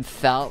haven't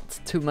felt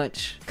too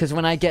much, because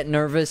when I get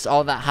nervous,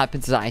 all that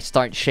happens is I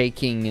start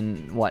shaking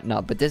and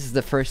whatnot, but this is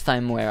the first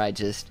time where I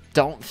just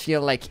don't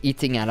feel like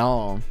eating at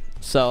all.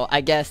 So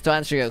I guess to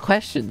answer your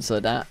question, so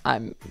that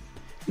I'm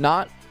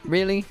not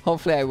really,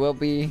 hopefully I will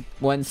be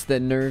once the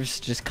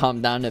nerves just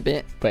calm down a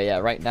bit, but yeah,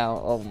 right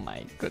now, oh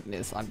my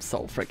goodness, I'm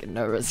so freaking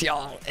nervous,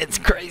 y'all. It's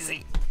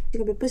crazy.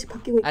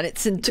 And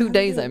it's in 2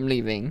 days I'm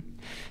leaving.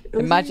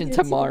 Imagine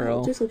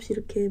tomorrow. 어쩔 수 없이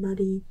이렇게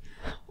말이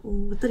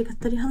왔다리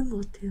갔다리 하는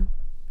것 같아요.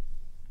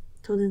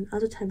 저는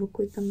아주 잘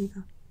먹고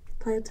있답니다.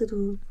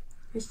 다이어트도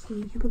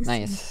열심히 해보겠습니다.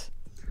 Nice.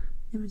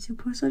 왜냐면 지금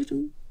볼살이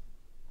좀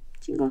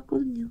찐 것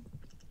같거든요.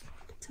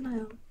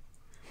 괜찮아요.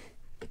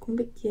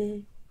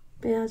 공백기에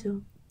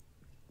빼야죠.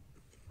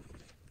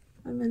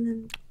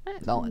 그러면은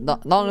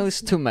Don't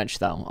lose too much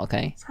though,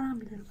 okay?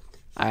 사랑합니다, 여러분들.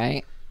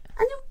 Alright.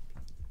 안녕.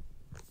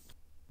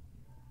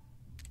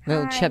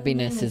 Little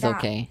chubbiness is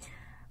okay.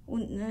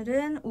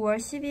 오늘은 5월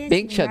 12일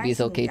Big chub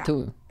is okay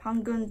too.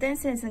 방금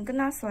댄스 레슨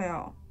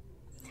끝났어요.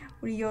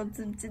 우리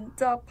요즘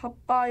진짜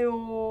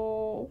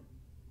바빠요.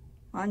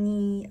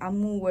 많이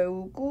안무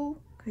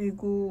외우고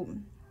그리고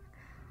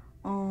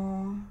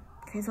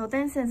계속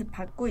댄스 연습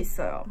받고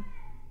있어요.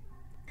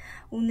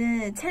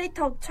 오늘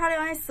체리턱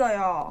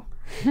촬영했어요.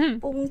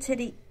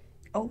 뽕체리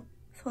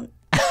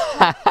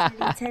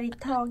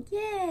체리턱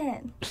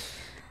예.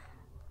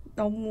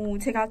 너무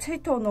제가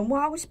체리턱 너무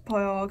하고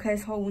싶어요.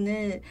 그래서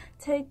오늘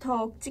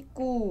체리턱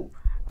찍고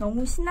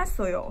너무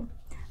신났어요.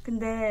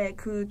 근데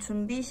그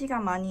준비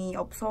시간 많이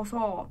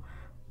없어서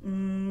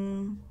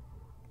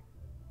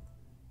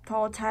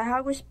더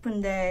잘하고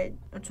싶은데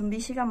준비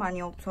시간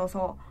많이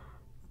없어서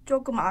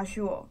조금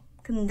아쉬워.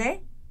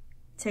 근데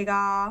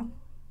제가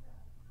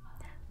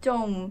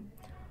좀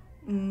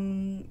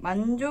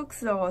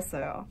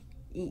만족스러웠어요.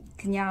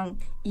 그냥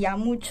이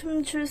안무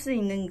춤출 수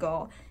있는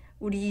거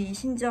우리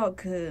심지어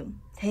그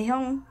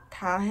대형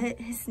다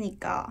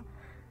했으니까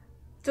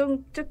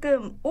조금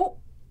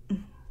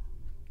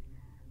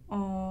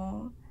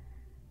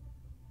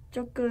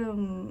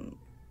조금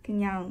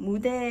그냥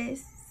무대에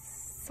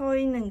서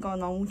있는 거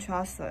너무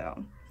좋았어요.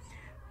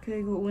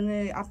 그리고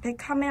오늘 앞에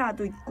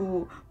카메라도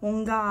있고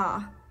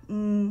뭔가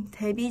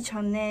데뷔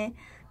전에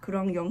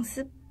그런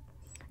연습.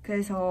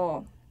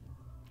 그래서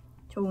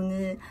저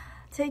오늘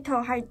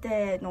체이터 할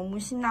때 너무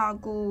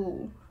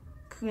신나고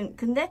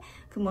근데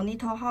그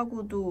모니터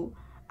하고도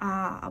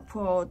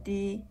앞으로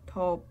어디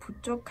더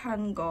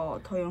부족한 거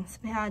더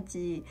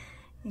연습해야지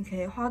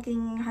이렇게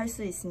확인할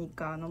수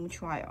있으니까 너무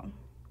좋아요.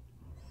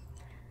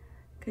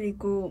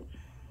 그리고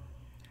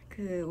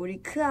그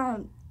우리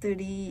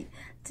크아들이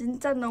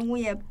진짜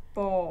너무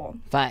예뻐.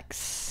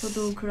 Facts.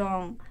 저도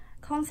그런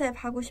컨셉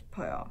하고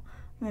싶어요.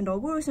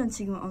 러브로션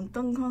지금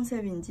어떤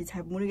컨셉인지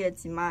잘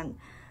모르겠지만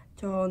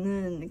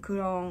저는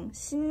그런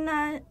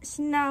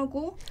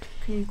신나고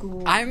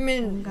그리고 I'm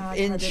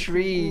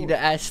intrigued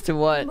as to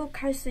what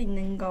행복할 수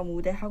있는 거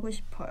무대 하고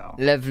싶어요.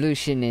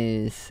 Revolution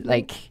is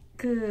like.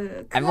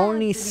 I've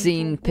only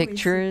seen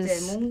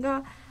pictures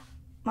뭔가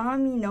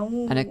마음이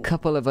너무 and a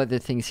couple of other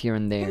things here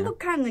and there.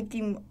 행복한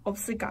느낌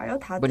없을까요,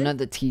 다들? But not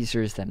the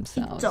teasers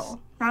themselves. 있죠.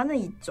 나는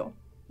있죠.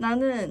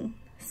 나는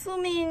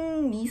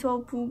수민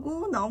미소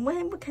보고 너무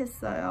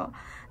행복했어요.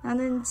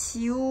 나는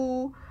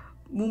지우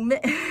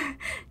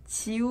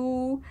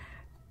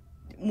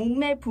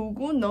몸매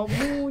보고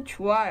너무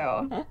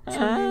좋아요.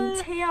 저는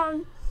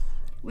채연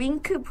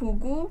윙크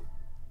보고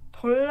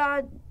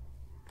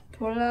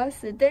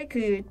돌았을 때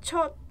그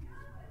첫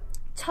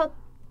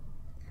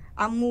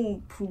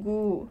안무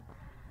보고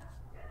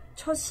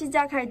첫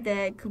시작할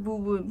때 그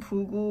부분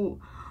보고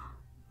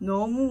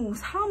너무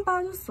사랑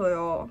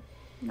빠졌어요.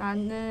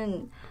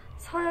 나는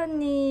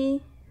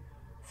서연이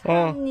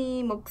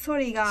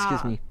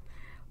목소리가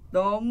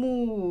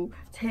너무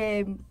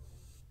제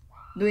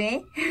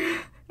뇌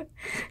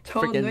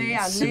저 뇌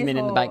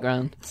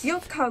안에서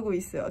기억하고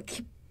있어요.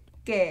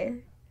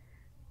 깊게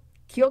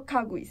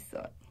기억하고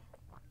있어요.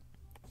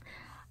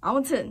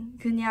 아무튼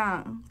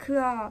그냥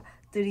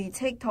크아들이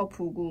체이터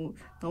보고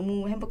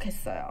너무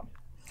행복했어요.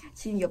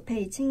 지금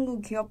옆에 이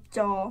친구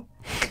귀엽죠?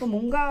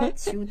 뭔가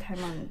지우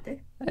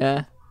닮았는데?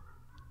 Yeah.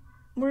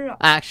 몰라.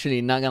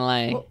 Actually, not gonna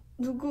lie.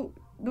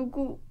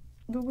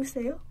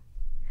 누구세요?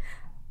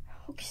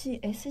 혹시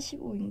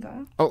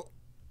S15인가요?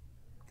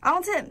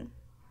 아무튼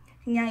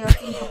그냥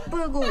열심히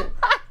바쁘고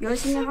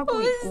열심히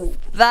하고 있고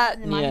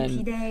많이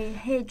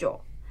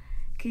기대해줘.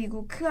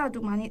 그리고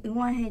크아도 많이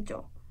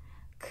응원해줘.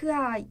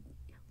 크아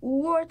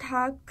 5월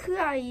다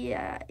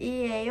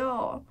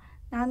크아이에요.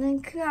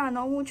 나는 크아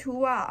너무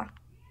좋아.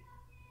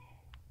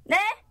 네?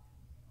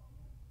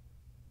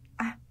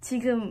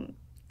 지금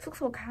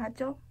숙소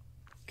가죠?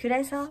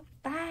 그래서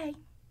바이.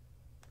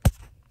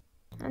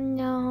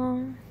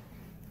 안녕.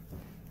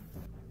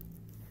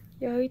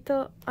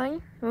 여의도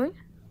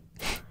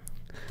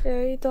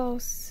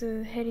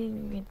하우스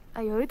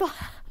혜린입니다. 여의도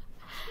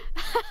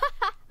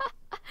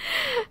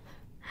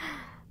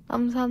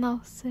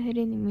남산하우스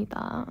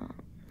혜린입니다.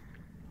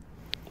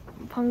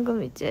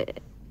 방금 이제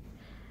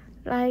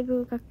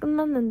라이브가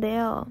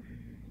끝났는데요.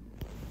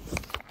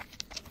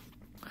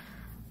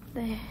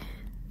 네,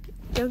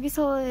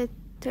 여기서의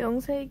제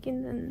영상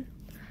얘기는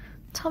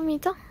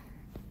처음이죠?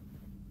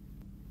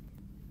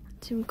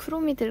 지금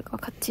크로미들과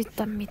같이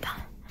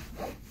있답니다.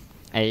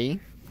 에이?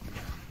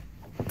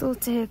 또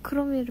제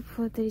크로미를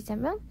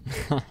보여드리자면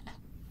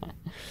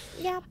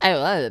Oh,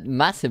 a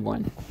massive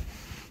one.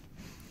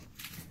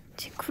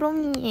 제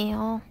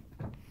크로미예요.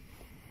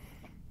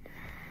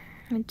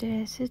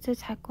 이제 슬슬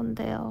잘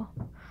건데요.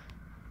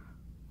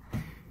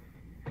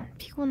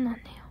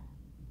 피곤하네요.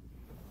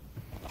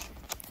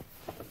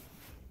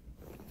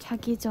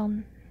 자기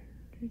전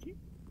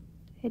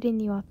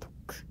혜린이와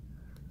토크.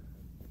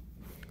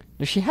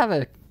 Does she have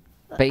a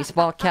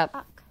baseball cap?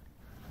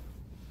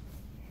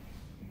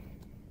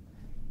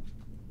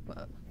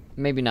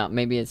 Maybe not.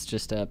 Maybe it's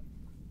just a...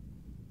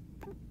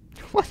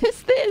 What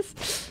is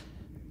this?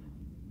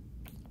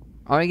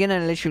 Are we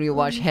gonna literally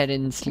watch Head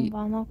and sleep?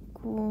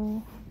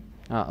 많았고.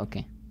 Oh,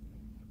 okay.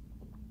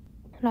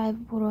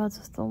 라이브 보러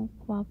와줘서 너무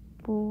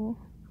고맙고.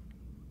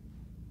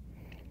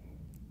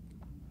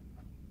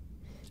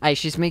 Ay,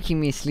 she's making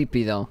me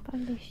sleepy though.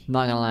 빨리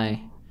Not gonna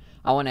lie.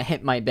 I wanna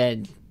hit my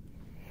bed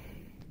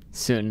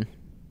soon.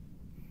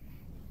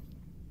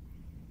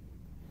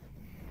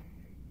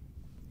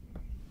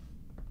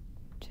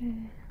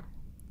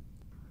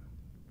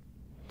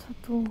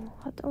 저도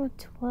화장을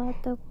지고 와야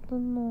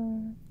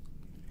되거든요.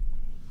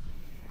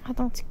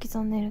 화장 찍기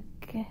전에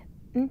이렇게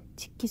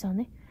찍기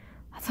전에?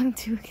 화장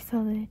지우기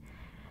전에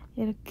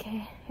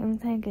이렇게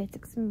영상을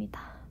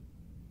찍습니다.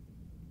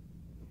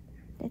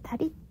 내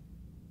다리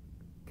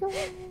뿅.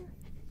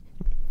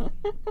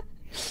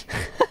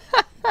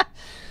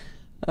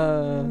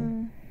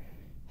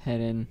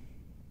 hyerin.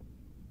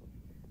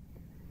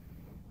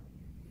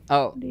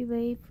 Oh. 우리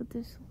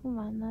웨이브들 수고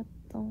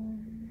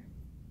많았던.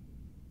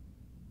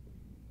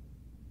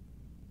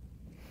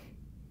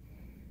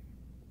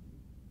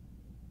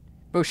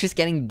 Bro, she's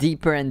getting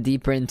deeper and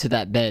deeper into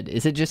that bed.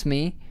 Is it just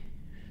me?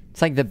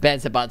 It's like the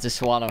bed's about to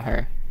swallow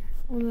her.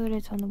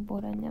 오늘의 저는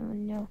뭘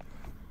했냐면요.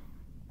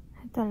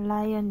 일단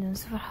라이언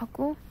연습을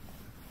하고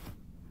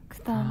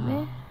그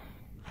다음에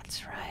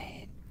That's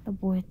right. 나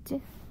뭐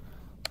했지?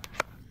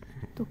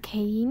 또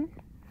개인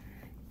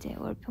이제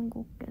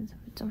월평곡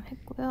연습을 좀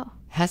했고요.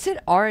 Has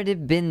it already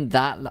been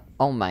that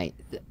oh my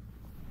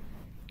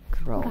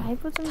bro,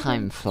 라이브 좀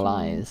time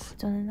flies.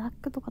 저는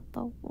학교도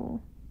갔다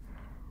오고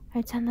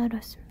알찬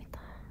하루였습니다.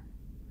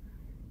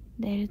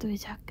 내일도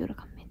이제 학교를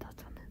갑니다.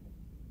 저는.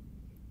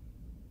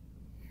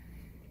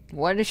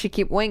 Why does she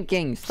keep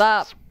winking?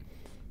 Stop!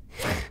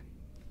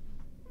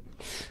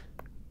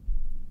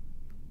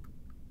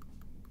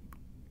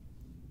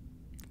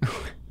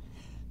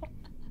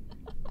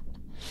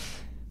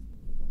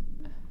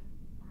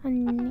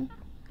 아니.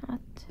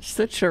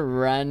 Such a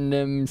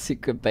random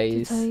secret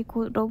base. 저희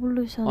곧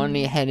러블루션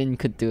Only hyerin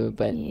could do it,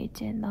 but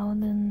이제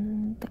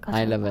나오는 I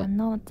때까지 love it. 안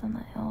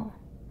나왔잖아요.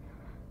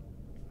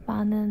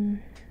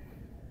 많은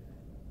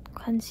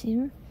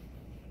관심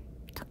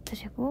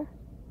부탁드리고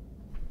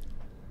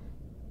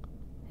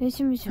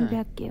열심히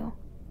준비할게요.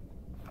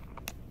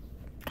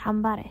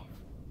 간발해.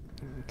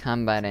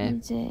 간발해.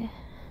 이제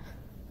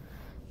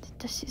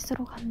진짜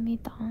씻으러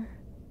갑니다.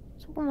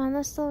 수고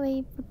많았어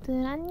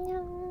웨이브들.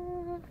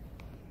 안녕.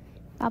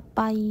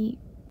 빠빠이.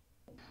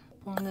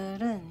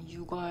 오늘은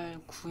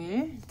 6월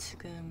 9일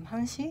지금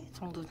 1시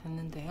정도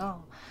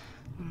됐는데요.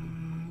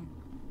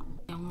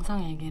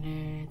 영상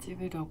얘기를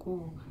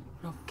찍으려고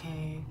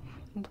이렇게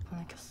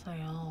핸드폰을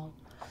켰어요.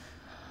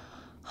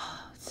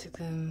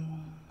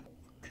 지금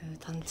그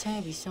단체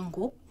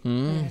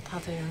미션곡을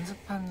다들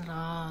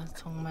연습하느라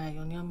정말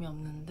여념이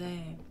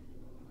없는데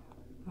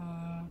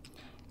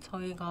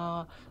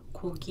저희가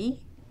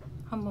곡이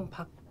한번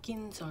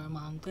바뀐 지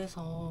얼마 안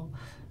돼서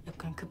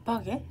약간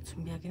급하게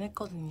준비하긴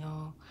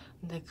했거든요.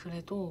 근데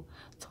그래도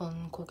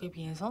전 곡에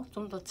비해서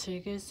좀 더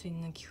즐길 수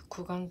있는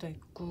구간도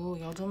있고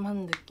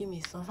여름한 느낌이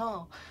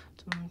있어서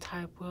좀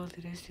잘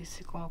보여드릴 수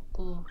있을 것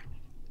같고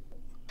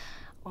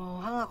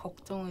하나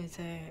걱정은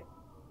이제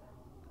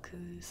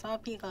그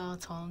사비가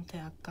저한테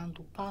약간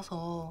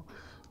높아서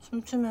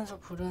춤추면서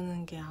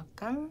부르는 게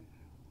약간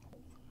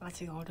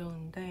아직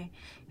어려운데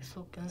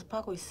계속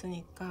연습하고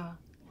있으니까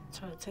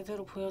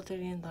제대로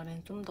보여드리는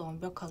날엔 좀 더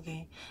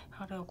완벽하게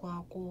하려고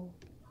하고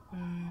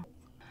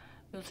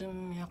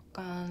요즘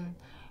약간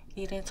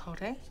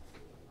이래저래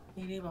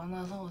일이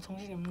많아서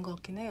정신이 없는 것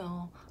같긴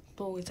해요.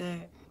 또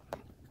이제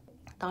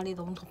날이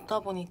너무 덥다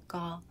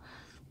보니까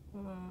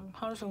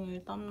하루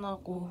종일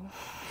땀나고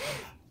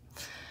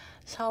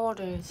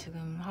샤워를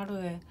지금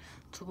하루에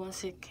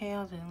 2번씩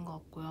해야 되는 것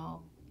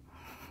같고요.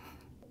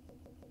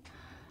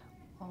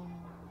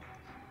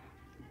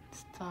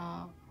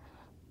 진짜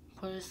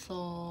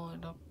벌써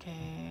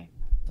이렇게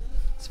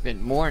It's been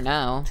more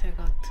now.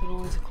 제가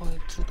들어온 지 거의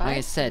 2달? Like I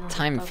said,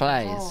 time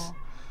flies.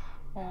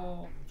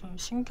 좀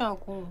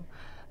신기하고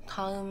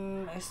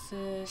다음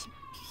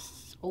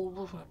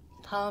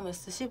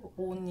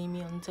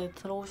S15님이 언제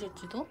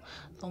들어오실지도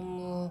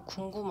너무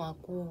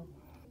궁금하고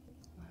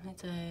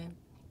이제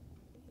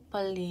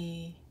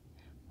빨리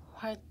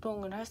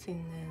활동을 할 수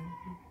있는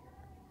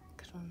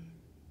그런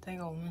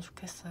때가 오면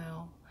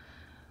좋겠어요.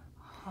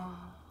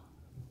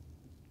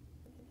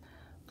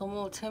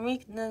 너무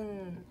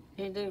재미있는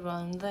일들이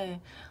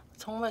많은데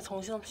정말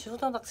정신없이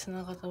후다닥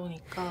지나가다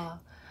보니까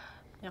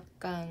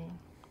약간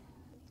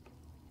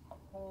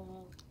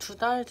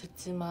 2달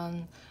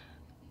됐지만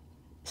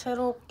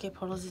새롭게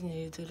벌어진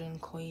일들은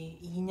거의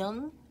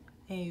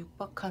 2년에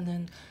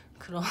육박하는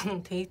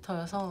그런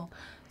데이터여서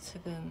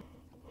지금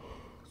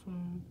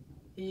좀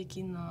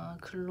일기나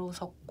글로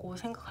적고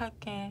생각할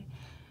게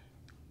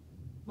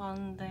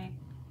많은데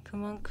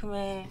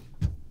그만큼의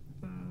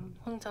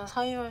혼자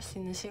사유할 수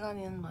있는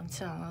시간은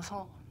많지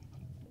않아서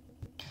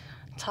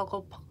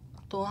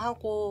작업도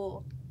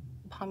하고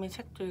밤에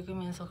책도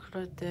읽으면서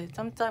그럴 때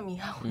짬짬이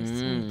하고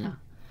있습니다.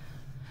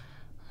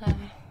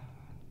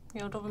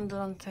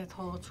 여러분들한테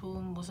더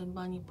좋은 모습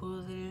많이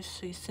보여드릴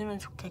수 있으면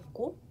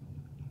좋겠고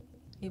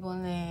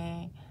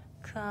이번에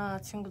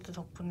크아 친구들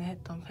덕분에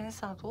했던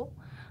팬싸도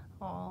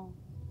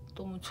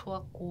너무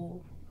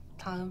좋았고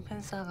다음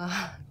팬사가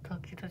더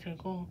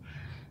기대되고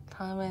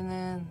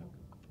다음에는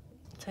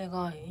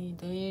제가 이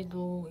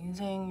네일도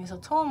인생에서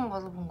처음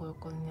받아본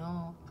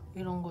거였거든요.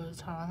 이런 걸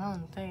잘 안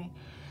하는데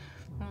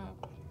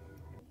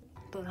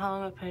또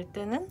다음에 뵐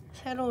때는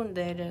새로운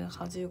네일을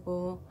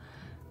가지고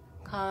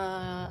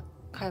갈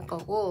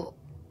거고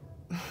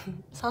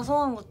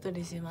사소한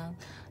것들이지만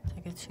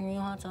되게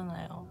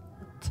중요하잖아요.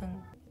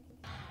 아무튼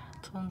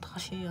전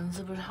다시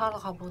연습을 하러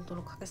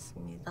가보도록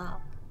하겠습니다.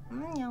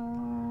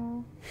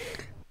 안녕.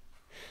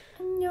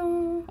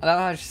 안녕. I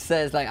love how she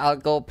says like I'll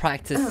go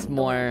practice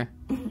more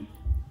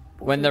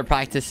when they're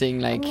practicing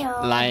like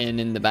lion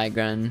in the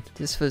background.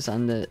 This was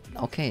on the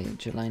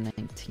July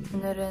 19th.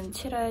 오늘은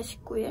 7월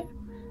 19일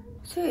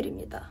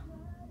수요일입니다.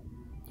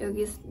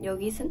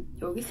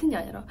 여기슨이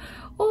아니라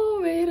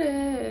왜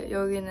이래.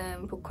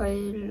 여기는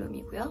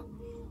보컬룸이고요.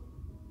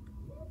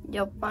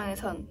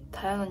 옆방에선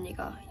다현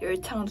언니가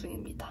열창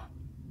중입니다.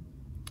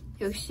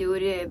 역시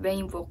우리의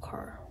메인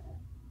보컬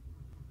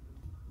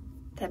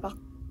대박.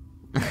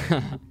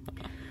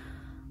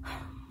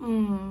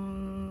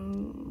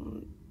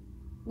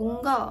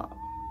 뭔가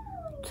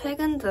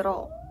최근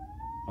들어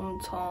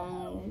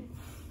엄청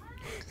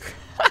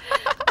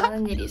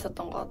많은 일이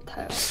있었던 것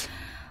같아요.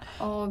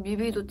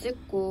 뮤비도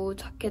찍고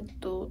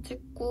자켓도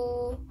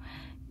찍고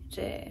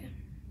이제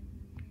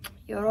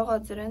여러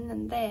가지를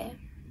했는데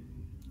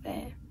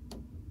네,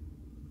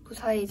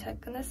 무사히 잘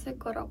끝냈을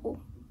거라고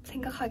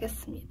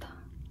생각하겠습니다.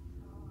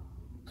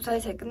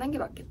 무사히 잘 끝난 게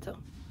맞겠죠?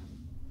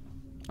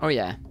 Oh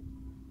yeah.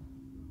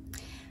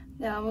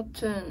 네,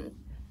 아무튼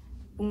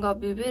뭔가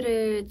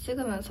뮤비를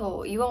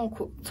찍으면서 이번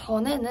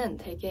전에는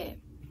되게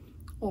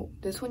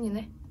내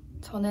손이네.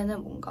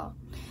 전에는 뭔가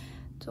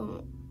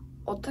좀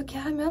어떻게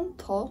하면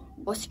더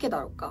멋있게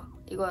나올까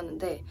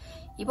이거였는데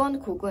이번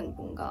곡은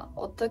뭔가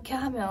어떻게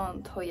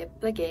하면 더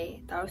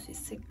예쁘게 나올 수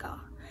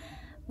있을까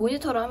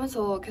모니터를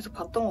하면서 계속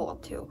봤던 것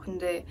같아요.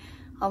 근데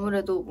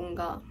아무래도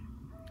뭔가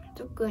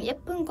조금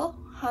예쁜 거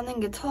하는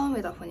게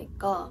처음이다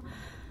보니까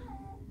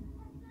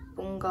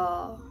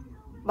뭔가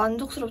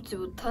만족스럽지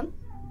못한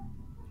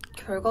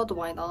결과도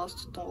많이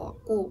나왔었던 것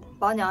같고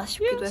많이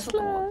아쉽기도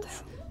했었던 것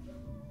같아요.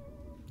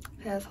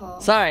 그래서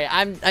Sorry,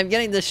 I'm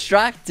getting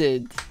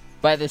distracted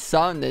by the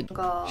song that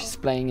she's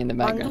playing in the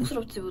background.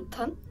 만족스럽지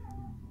못한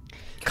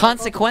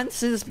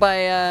Consequences by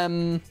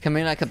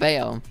Camila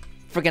Cabello.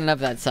 Freaking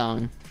love that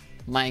song.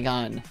 My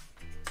god.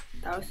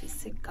 나올 수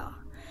있을까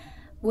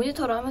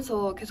모니터를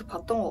하면서 계속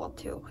봤던 것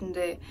같아요.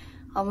 근데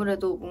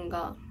아무래도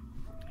뭔가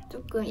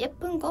조금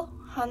예쁜 거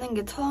하는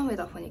게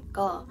처음이다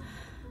보니까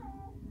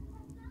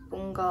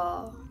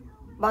뭔가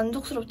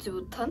만족스럽지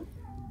못한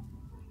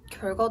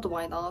결과도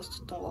많이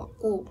나왔었던 것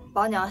같고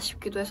많이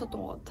아쉽기도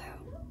했었던 것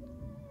같아요.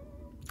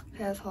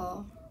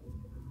 그래서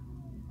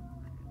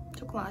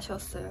조금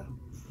아쉬웠어요.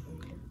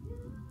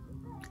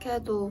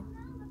 그래도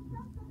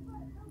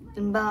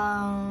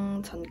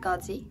음방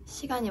전까지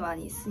시간이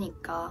많이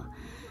있으니까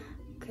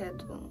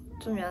그래도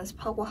좀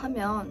연습하고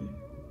하면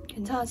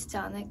괜찮아지지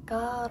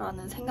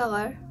않을까라는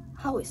생각을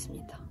하고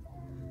있습니다.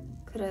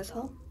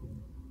 그래서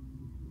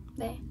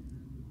네,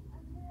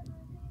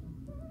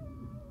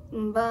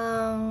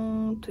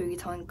 음방 돌기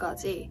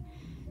전까지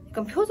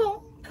약간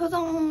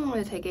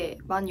표정을 되게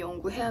많이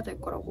연구해야 될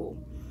거라고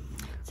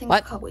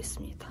생각하고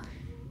있습니다.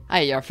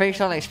 Hey, your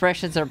facial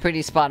expressions are pretty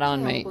spot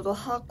on, mate. 연구도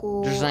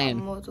하고 Just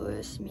saying. 안무도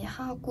열심히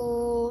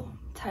하고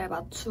잘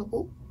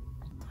맞추고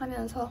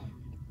하면서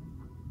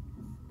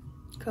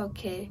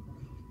그렇게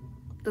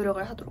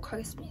노력을 하도록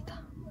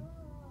하겠습니다.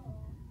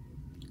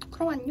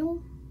 그럼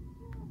안녕.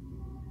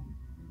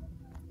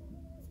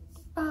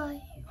 바이.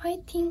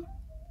 화이팅.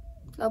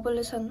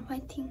 러블루션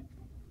화이팅.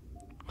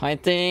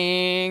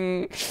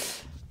 화이팅!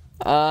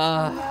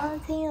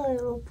 안녕하세요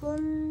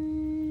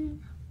여러분,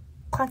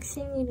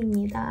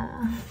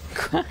 곽신일입니다.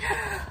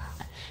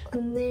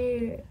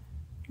 오늘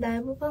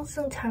라이브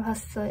방송 잘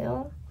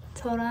봤어요?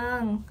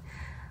 저랑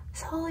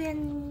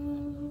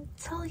서현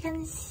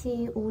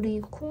씨, 우리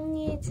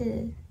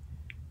콩리즈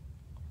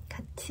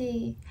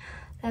같이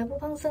라이브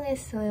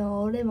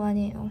방송했어요.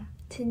 오랜만이에요.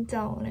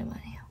 진짜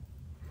오랜만이에요.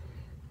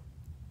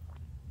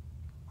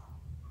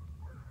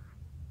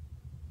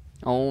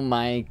 Oh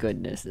my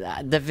goodness,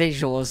 the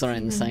visuals are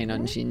insane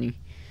on xinyu.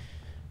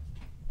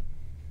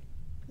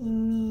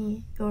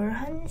 이미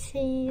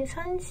 11시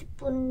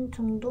 30분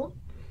정도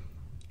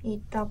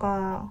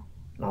있다가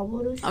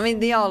러브루션 I mean,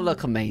 they all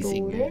look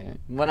amazing.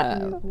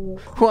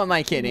 Who am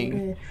I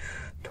kidding?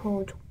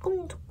 더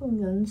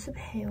조금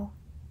연습해요.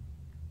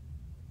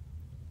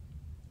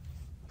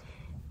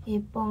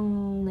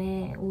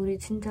 이번에 우리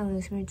진짜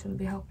열심히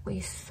준비하고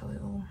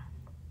있어요.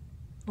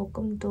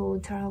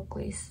 녹음도 잘하고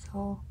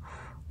있어.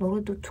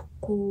 노래도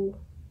좋고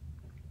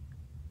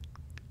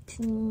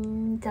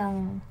진짜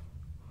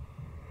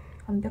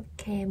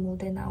완벽해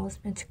무대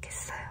나왔으면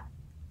좋겠어요.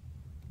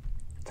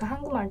 저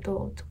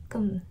한국말도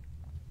조금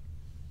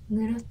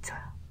느렸죠.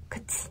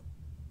 그치?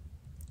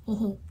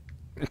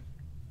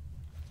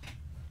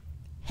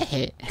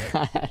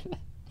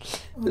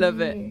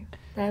 Love it.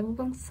 라이브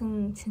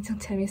방송 진짜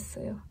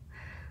재밌어요.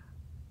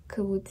 그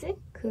뭐지?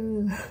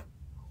 그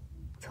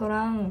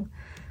저랑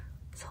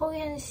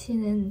서현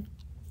씨는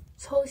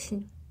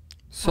서신.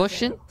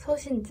 소신?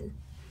 서신즈.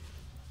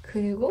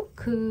 그리고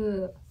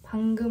그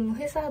방금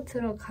회사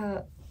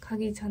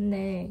들어가기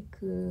전에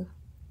그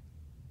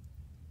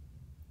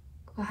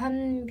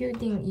한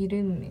빌딩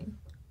이름이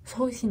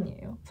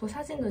서신이에요. 저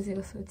사진도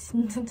찍었어요.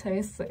 진짜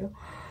잘했어요.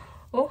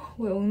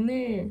 왜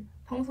오늘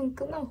방송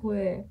끝나고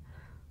왜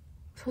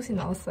서신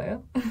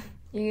나왔어요?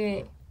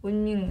 이게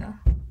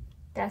운명아.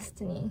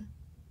 데스티니.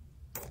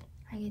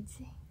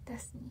 알겠지?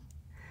 데스티니.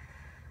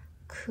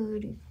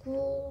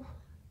 그리고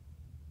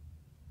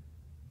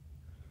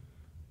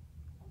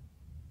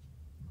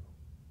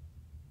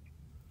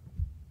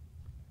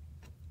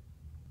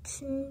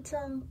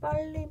진짜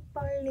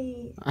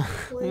빨리빨리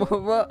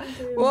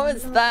What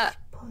was that?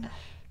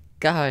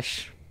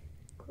 Gosh.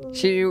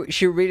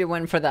 She really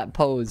went for that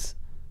pose.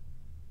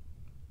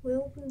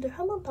 외우분들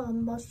한 번도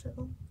안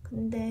봤어요.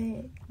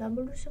 근데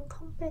라볼루션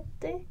컴백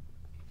때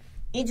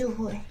 2주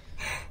후에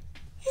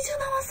 2주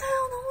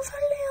남았어요. 너무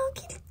설레요.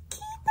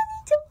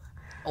 기다리죠.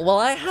 Will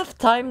I have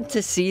time to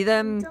see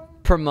them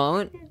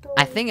promote?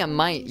 I think I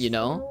might, you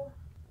know.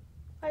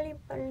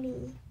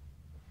 빨리빨리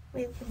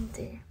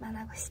외우분들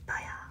만나고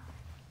싶어요.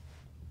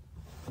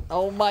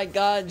 Oh my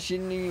god,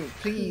 Xinyu,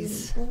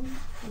 please. 그리고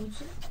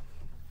뭐지?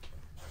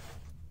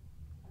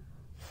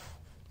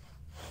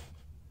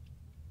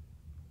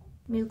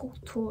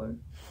 미국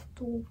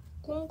투어도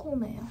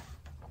궁금해요.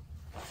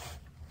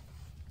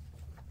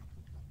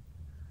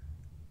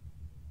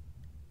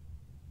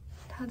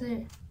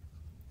 다들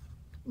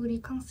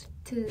우리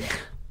콘서트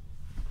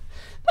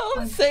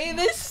Don't say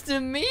this to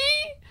me.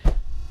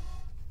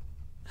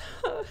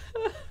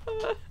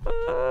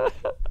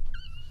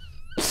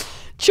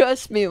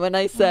 Trust me when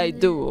I say I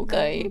do,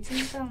 okay?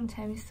 진짜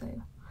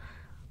재밌어요.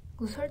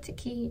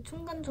 솔직히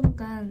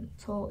중간중간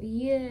저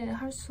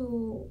이해할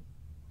수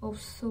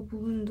없어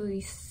부분도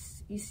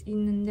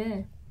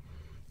있는데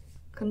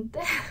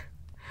근데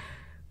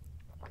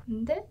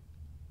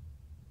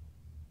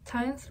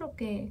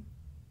자연스럽게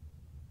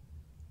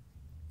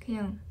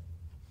그냥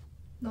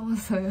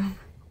넘었어요.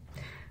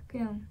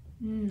 그냥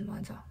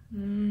맞아.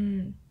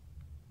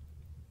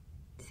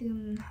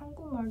 지금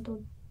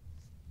한국말도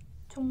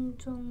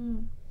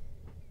종종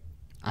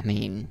I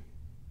mean,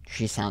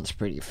 she sounds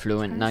pretty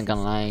fluent, not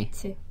gonna lie.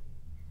 그치?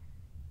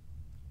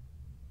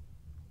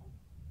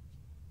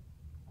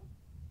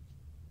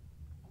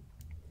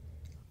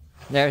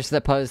 There's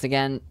the pose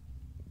again.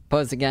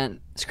 Pose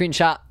again.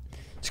 Screenshot.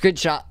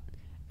 Screenshot.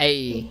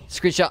 A.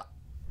 Screenshot.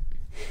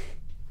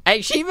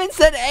 Hey, she even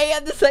said A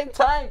at the same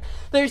time.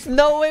 There's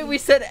no way we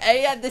said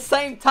A at the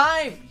same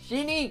time.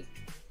 Xinyu.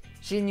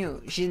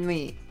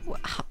 Xinyu.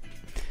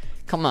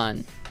 Come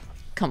on.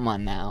 Come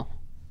on now.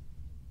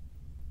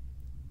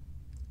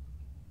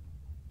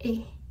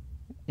 A.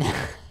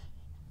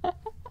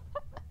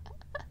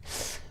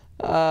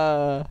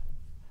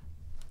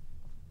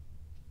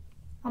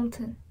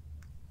 아무튼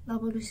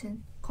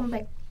라볼루션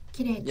컴백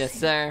기대해주세요. Yes,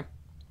 sir.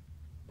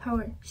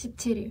 8월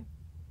 17일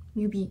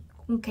뮤비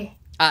공개.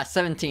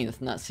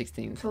 17th, not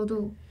 16th.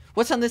 저도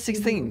What's on the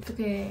 16th?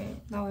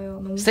 어떻게 나와요?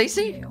 너무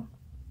Stacy? 궁금해요.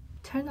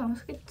 잘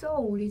나왔겠죠?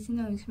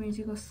 오리지널 열심히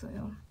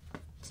찍었어요.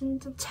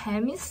 진짜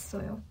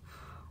재밌어요.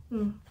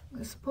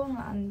 스포는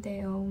안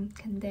돼요.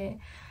 근데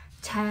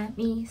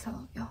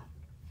재밌어요.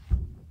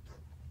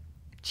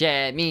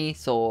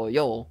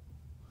 재밌어요.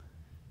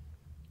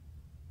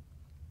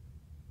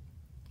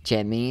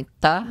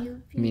 재밌다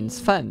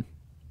means fun.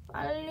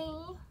 빨리.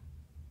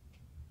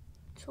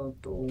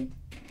 저도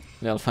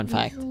Little fun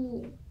fact.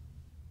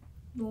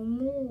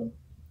 너무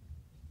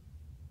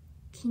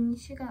긴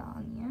시간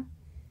아니야?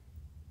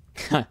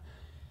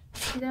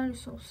 기다릴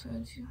수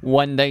없어요 지금.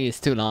 One day is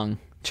too long.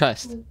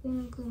 Trust.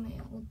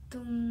 궁금해요.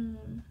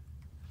 어떤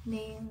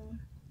내용,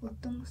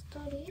 어떤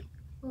스토리,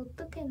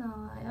 어떻게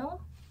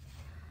나와요?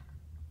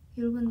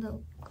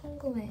 여러분도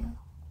궁금해요.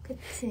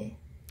 그치?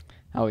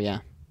 Oh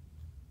yeah.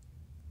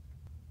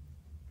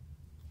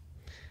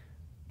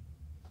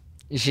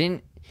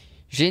 Xinyu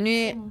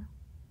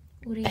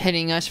우리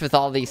hitting us with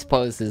all these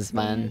poses,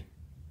 man.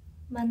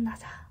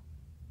 만나자.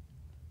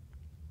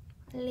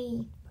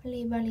 빨리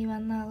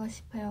만나고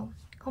싶어요.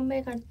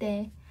 컴백할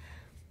때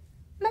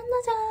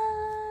만나자.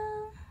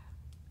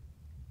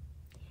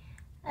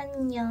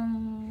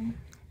 안녕.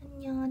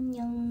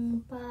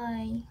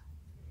 바이.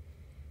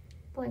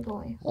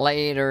 바이.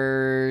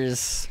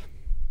 Laters.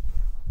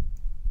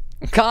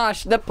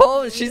 Gosh, the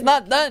pose, she's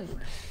not done.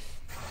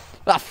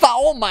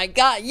 Oh my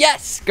god,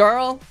 yes,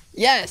 girl.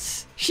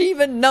 Yes. She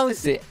even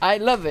knows it. I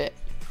love it.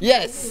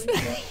 Yes.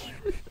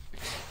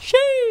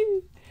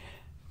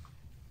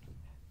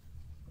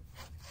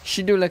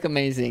 She do look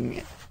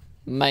amazing.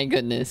 My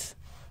goodness.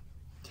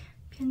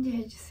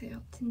 편지해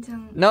주세요. 진짜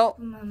No.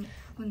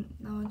 부분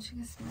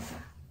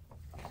넣어주겠습니다.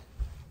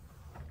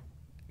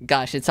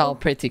 Gosh, it's all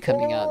pretty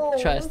coming out.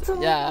 Trust.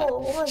 엄청 Yeah. 예뻐.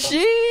 Oh my God.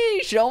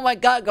 Sheesh. Oh my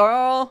god,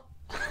 girl.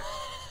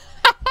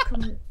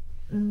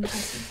 그럼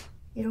다시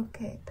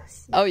이렇게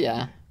다시. Oh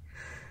yeah.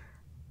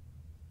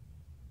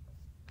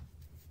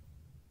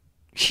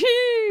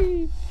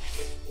 Hey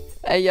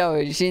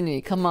yo,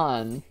 Genie, come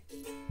on.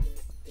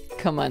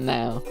 Come on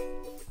now.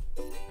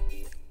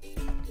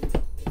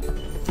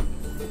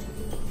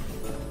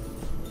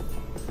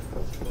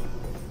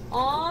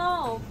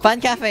 Fun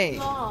cafe.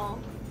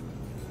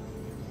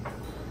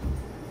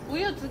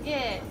 우유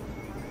 2개,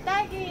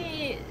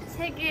 딸기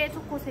 3개,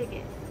 초코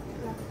 3개.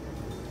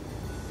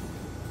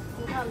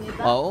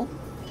 감사합니다. Oh.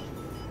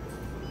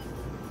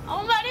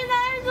 말이나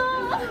해줘.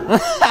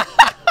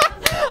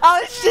 I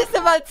was just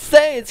about to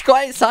say it's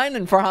quite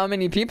silent for how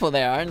many people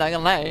there are. Not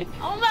gonna lie.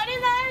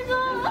 말이나 해줘.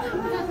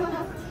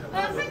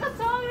 나 생각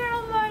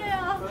처음이란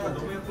말이야.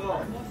 너무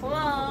예뻐.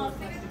 고마워.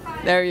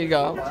 There you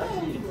go.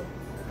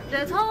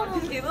 내가 처음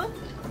본 기분?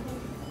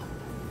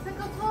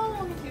 생각 처음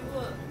본 기분.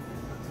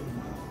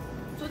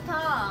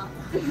 좋다.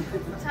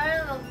 잘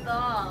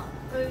해놨다.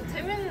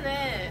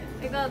 재밌네.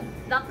 그러니까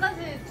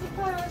나까지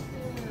축하를 할 수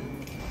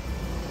있는.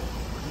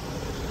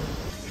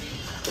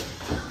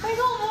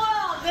 이거 뭐야?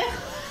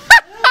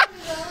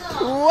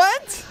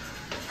 What?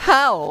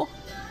 How?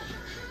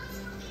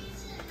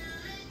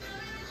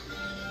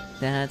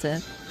 That's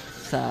it.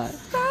 So.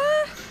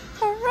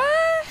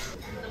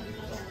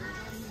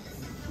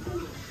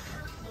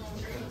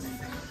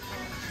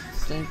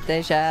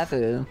 Deja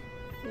vu.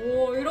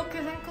 오,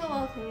 이렇게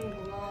생카가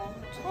되는구나.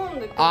 처음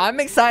느껴. I'm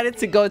excited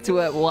to go to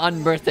a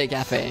one birthday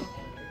cafe.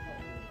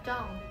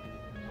 짱.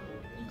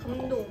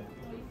 감동.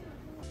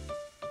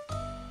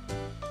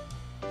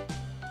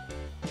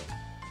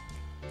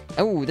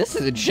 Oh, this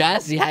is a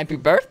jazzy happy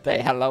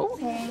birthday. Hello.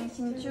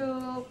 생신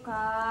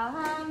축하합니다.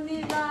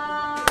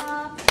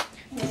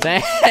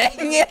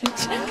 Dang it.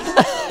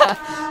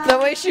 The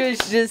way she was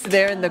just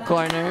there in the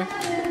corner.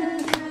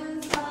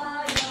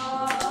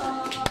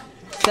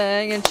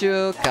 생일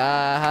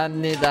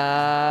축하합니다.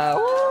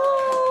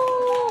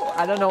 Woo!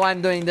 I don't know why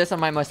I'm doing this on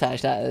my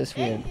mustache. That is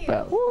weird.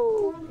 But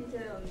woo.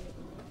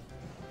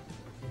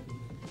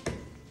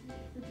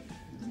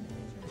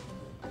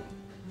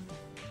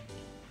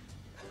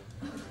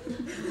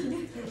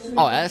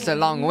 Oh, that's a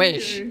long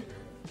wish.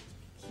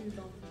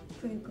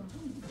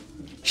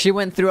 She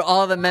went through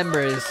all the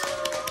members.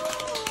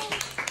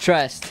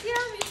 Trust.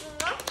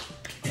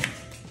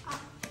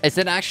 Is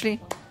it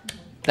actually?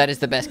 That is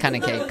the best kind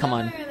of cake. Come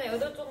on.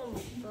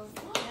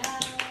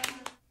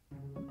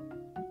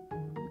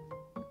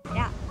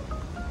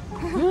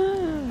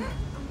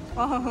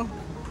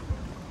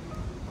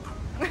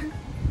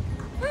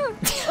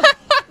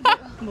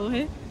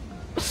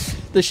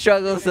 The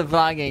struggles of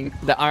vlogging.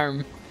 The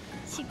arm.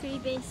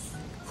 시크릿베이스.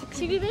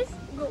 시크릿베이스?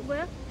 이거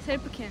뭐야?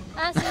 셀프캠.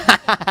 아,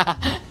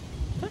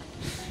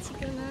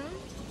 지금은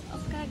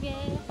억하게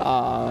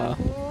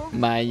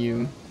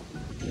마유.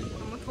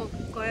 너무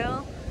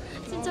덥고요.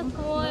 진짜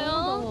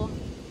더워요.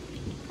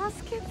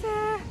 바스켓에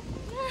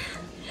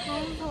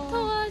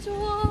도와줘.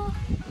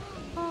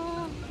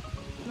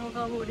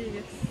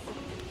 녹아버리겠어.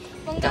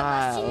 뭔가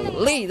맛있는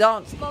Golly,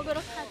 거 먹으러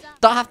가자.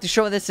 don't have to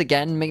show this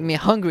again. Make me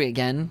hungry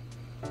again.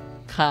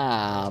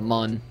 Come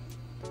on.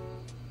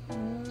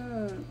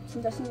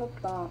 진짜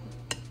싱겁다.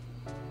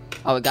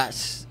 Oh, we got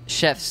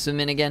Chef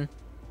Soomin again.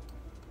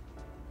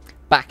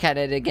 Back at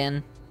it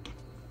again.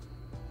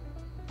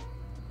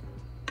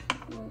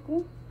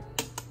 그리고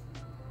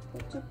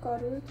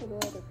고춧가루를 더 넣어야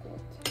될 것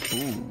같아.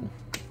 Ooh.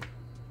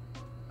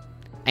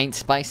 Ain't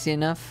spicy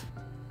enough.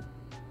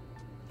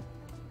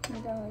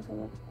 간장에서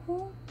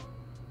넣고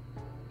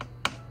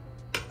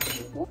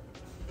그리고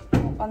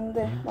안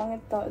돼.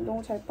 망했다.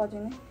 너무 잘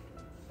빠지네.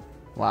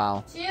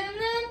 Wow.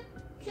 지우는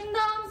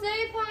퀸덤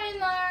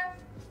세미파이널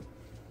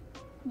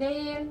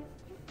내일.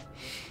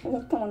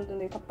 설탕 안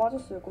되는데 다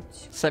빠졌어요,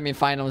 꽃이.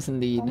 Semi-finals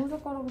indeed.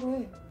 젓가락으로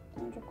해.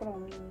 한 젓가락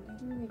없는데.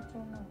 여기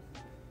있잖아.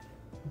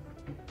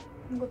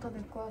 이거 다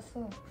내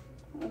거였어.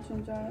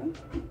 진짜요?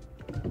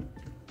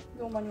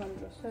 너무 많이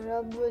만들었어.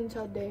 여러분,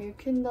 저 내일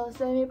퀸덤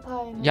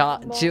세미파이널. Y'all,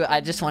 Jiwoo,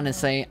 I just want to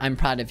say I'm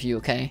proud of you,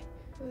 okay?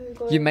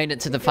 You made it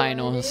to the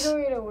finals.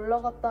 일요일에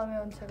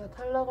올라갔다면 제가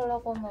탈락을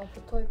하거나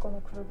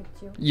붙어있거나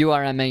그러겠지요. You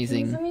are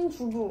amazing. 수민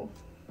주부.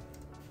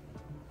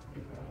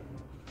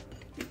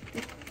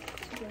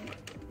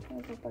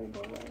 지금 빨리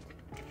먹어야 돼.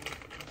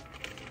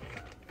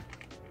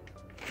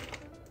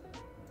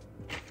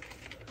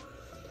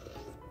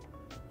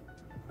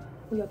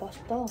 야,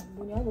 맛있다.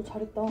 뭐냐? 너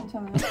잘했다.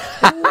 괜찮아요?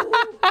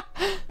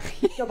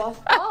 야,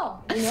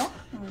 맛있다. 뭐냐?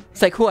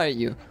 It's like, who are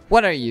you?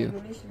 What are you?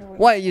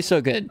 Why are you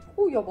so good?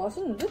 오, 야,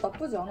 맛있는데?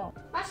 나쁘지 않아.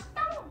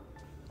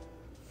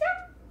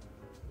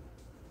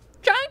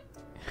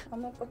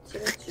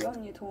 아마꼬치를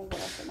지원이 도움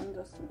받아서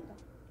만들었습니다.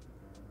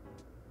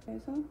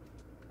 그래서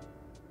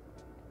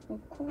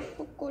넣고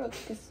푹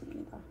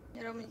끓여주겠습니다.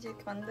 여러분 이제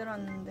이렇게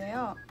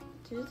만들었는데요.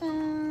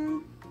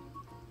 짜잔.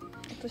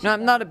 No,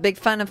 I'm not a big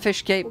fan of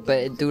fish cake, but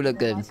it do look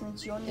good.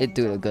 It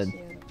do look good.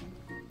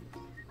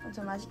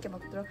 좀 맛있게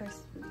먹도록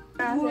하겠습니다.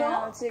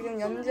 안녕하세요. 지금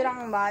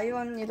연지랑 마유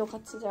언니도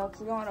같이 제가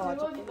구경하러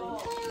와줬거든요.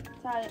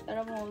 자,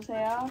 여러분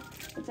오세요.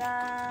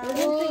 짜잔.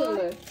 사진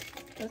찍을래.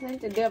 사진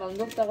찍 내가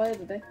만졌다가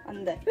해도 돼?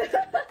 안 돼.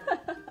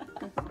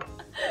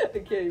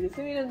 이렇게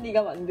수민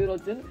언니가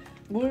만들어준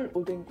물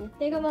오뎅국.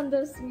 내가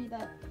만들었습니다.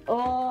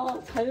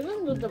 잘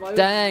만든다 마요.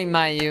 Dang,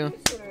 Mayu.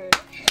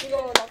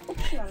 이거 나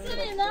똑같이 안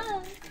들어.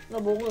 나 나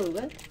먹어도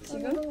돼?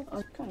 지금?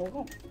 그냥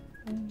먹어.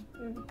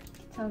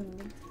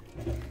 괜찮은데.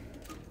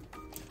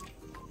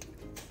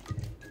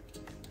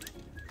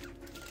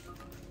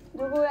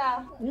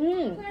 누구야?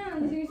 그냥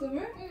음식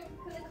선물?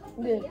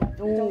 네. 이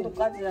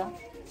정도까지야.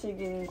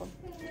 즐기는 거.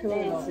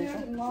 네,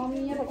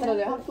 마음이 예뻐. 나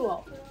내 학교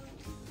와.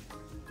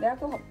 내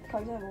학교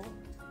가자 먹어.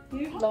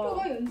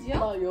 학교가 연지야?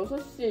 나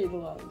 6시에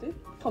일어나는데?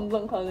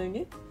 감당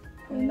가능해?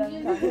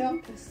 연지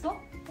계약했어?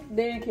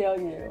 내일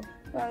계약이에요.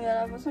 그럼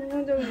여러분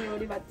성공적인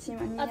요리 마침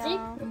안녕. 아직?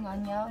 응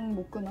아니야. 응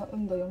못 끊어.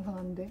 응 너 영상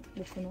안 돼.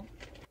 못 끊어.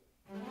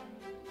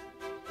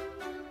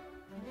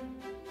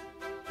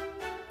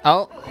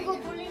 Oh.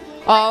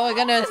 Oh, we're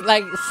gonna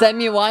like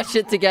semi-watch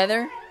it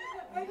together?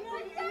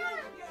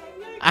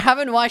 I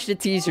haven't watched the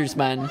teasers,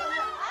 man.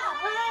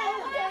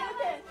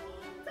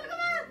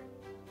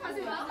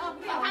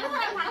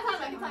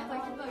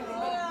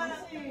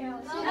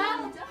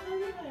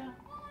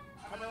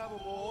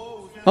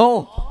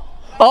 Oh.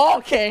 Oh,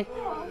 okay.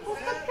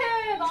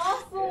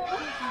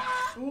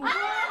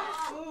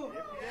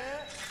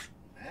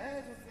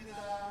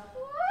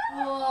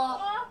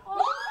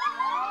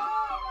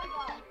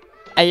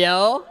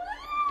 Ayo.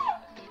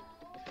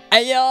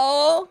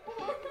 Ayo.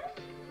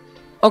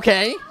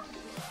 Okay.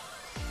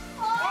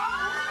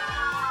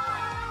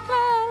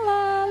 La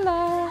la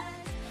la.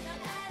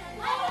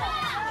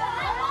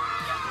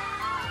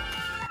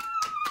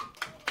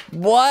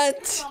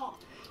 What?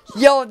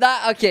 Yo,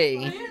 that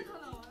okay.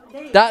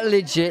 That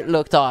legit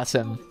looked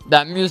awesome.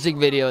 That music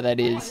video, that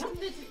is.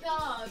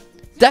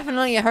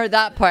 Definitely heard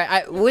that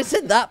part. Was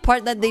it that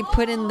part that they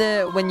put in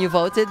the when you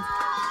voted?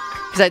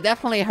 Because I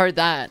definitely heard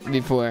that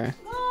before.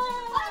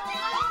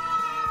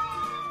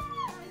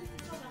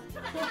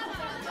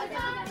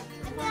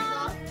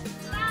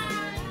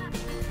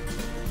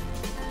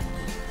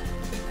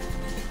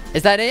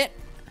 Is that it?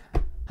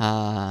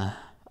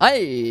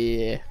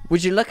 Hey,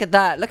 would you look at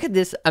that? Look at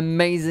this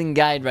amazing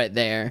guide right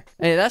there.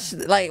 Hey, that's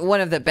like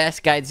one of the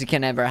best guides you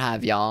can ever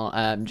have, y'all.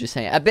 Just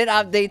saying, a bit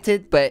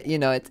outdated, but you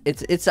know,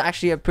 it's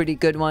actually a pretty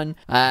good one.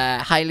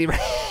 Highly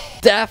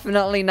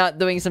definitely not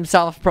doing some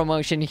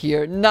self-promotion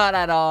here. Not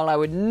at all. I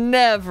would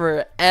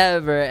never,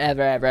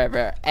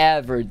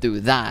 ever do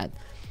that.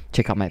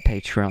 Check out my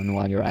Patreon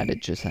while you're at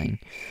it, just saying.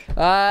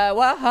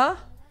 What, huh?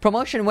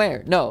 Promotion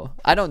where? No,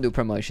 I don't do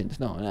promotions.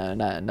 No,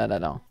 not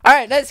at all.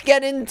 Alright, let's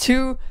get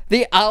into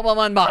the album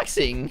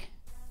unboxing.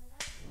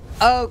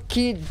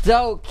 Okie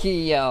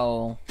dokie,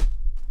 yo.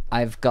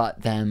 I've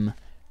got them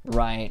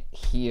right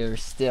here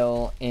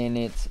still in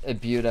its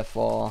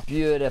beautiful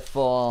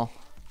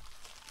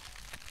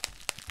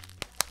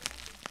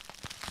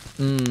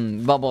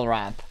bubble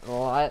wrap.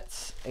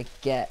 Let's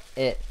get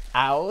it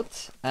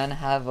out and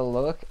have a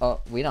look. Oh,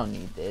 we don't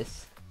need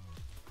this.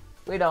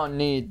 We don't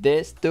need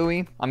this, do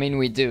we? I mean,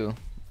 we do.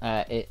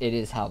 It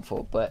is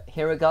helpful, but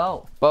here we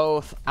go.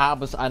 Both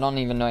albums. I don't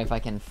even know if I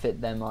can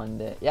fit them on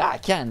the... Yeah, I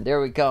can. There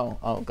we go.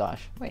 Oh,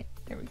 gosh. Wait.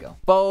 There we go.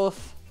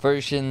 Both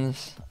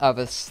versions of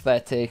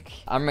aesthetic.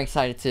 I'm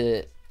excited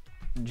to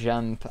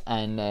jump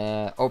and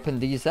open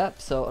these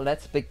up. So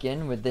let's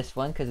begin with this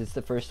one because it's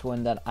the first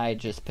one that I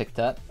just picked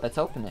up. Let's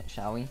open it,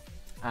 shall we?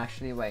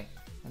 Actually, wait.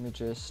 Let me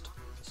just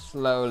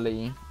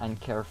slowly and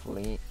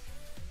carefully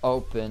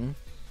open.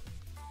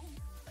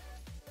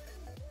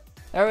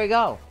 There we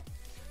go.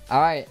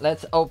 Alright,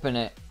 let's open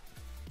it.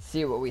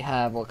 See what we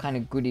have. What kind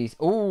of goodies.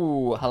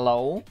 Ooh,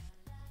 hello.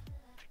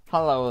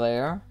 Hello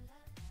there.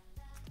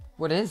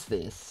 What is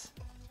this?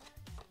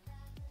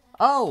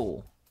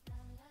 Oh.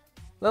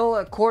 Little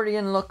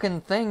accordion looking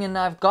thing, and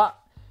I've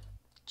got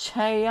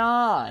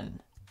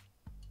chaeyeon.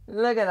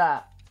 Look at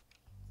that.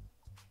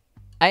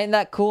 Ain't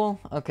that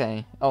cool?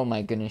 Okay. Oh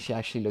my goodness, she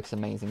actually looks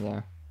amazing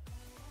there.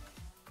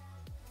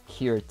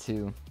 Here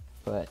too.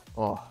 But,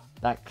 oh,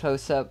 that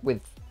close up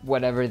with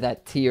whatever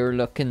that tear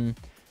looking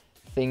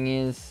thing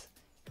is.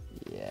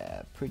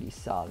 Yeah, pretty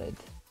solid.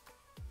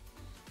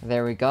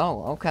 There we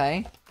go.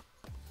 Okay.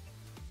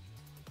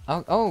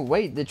 Oh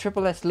wait, the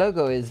TripleS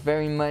logo is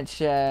very much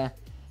that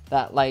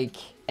like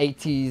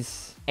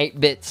 80s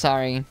 8-bit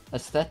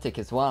aesthetic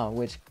as well,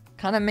 which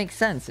kind of makes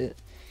sense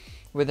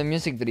with the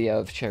music video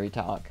of Cherry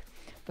Talk.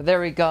 But there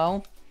we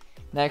go.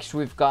 Next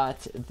we've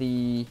got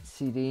the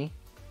CD.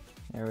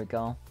 There we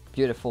go.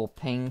 Beautiful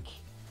pink.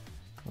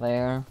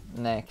 There.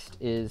 Next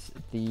is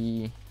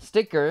the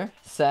sticker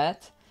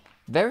set.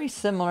 Very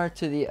similar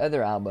to the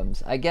other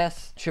albums. I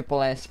guess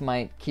TripleS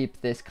might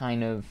keep this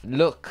kind of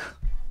look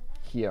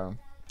here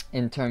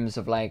in terms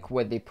of like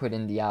what they put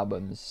in the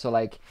albums. So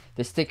like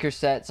the sticker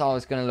set's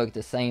always gonna look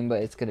the same,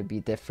 but it's gonna be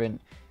different.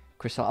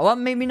 Crystal. Well,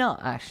 maybe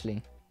not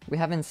actually. We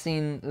haven't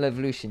seen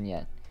L'Evolution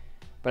yet,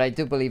 but I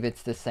do believe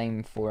it's the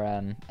same for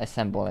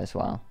Assemble as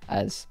well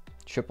as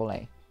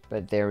AAA.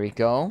 But there we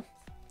go.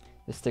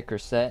 The sticker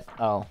set.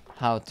 Oh,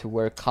 how to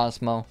work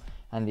Cosmo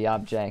and the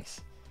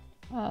objects.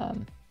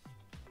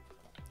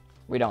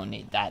 We don't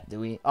need that, do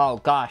we? Oh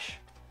gosh,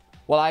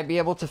 will I be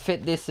able to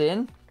fit this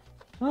in?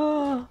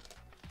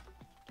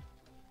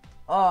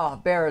 Oh,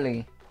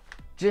 barely.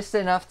 Just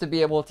enough to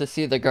be able to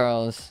see the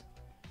girls.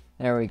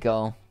 There we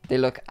go. They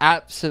look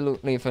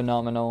absolutely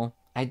phenomenal.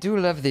 I do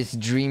love this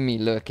dreamy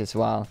look as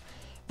well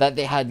that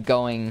they had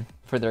going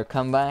for their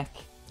comeback.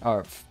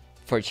 Or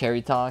for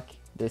Cherry Talk.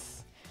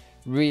 This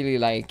really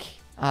like...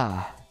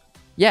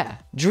 yeah,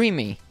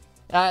 dreamy.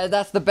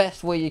 That's the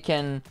best way you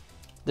can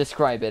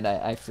describe it,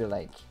 I feel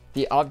like.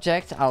 The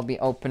object I'll be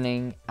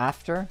opening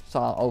after, so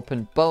I'll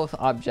open both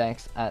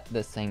objects at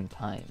the same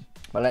time.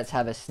 But let's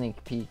have a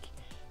sneak peek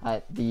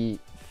at the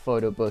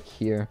photo book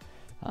here.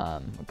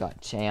 We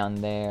got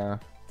Chaeyeon there.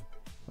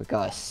 We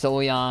got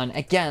Sohyun.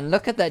 Again,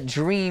 look at that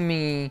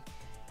dreamy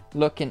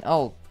looking...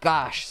 Oh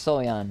gosh,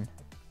 Sohyun.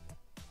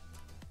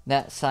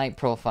 That side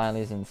profile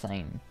is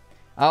insane.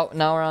 Oh,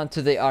 now we're on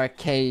to the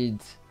arcade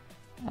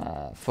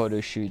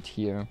photo shoot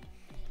here.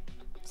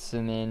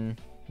 Soomin.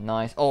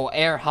 Nice. Oh,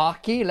 air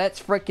hockey. Let's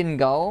freaking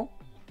go.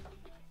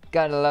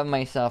 Gotta love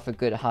myself a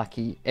good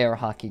air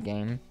hockey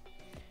game.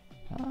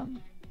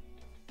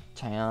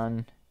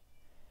 Chaeyeon.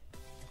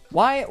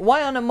 Why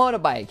on a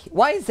motorbike?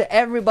 Why is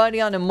everybody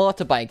on a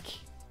motorbike?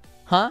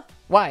 Huh?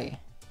 Why?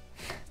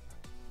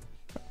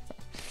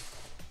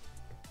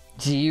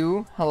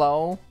 Jiwoo,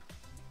 hello.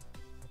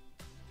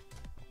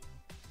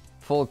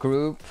 Full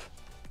group.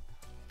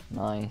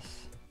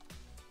 Nice.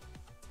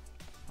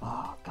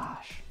 Oh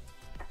gosh.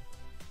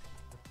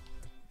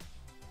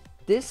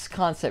 This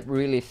concept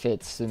really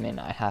fits Soomin,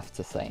 I have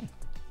to say.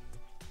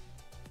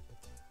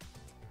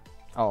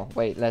 Oh,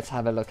 wait, let's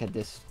have a look at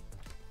this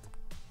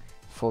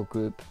full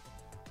group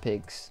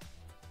pics.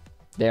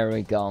 There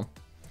we go.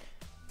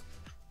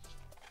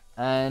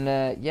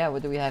 And yeah,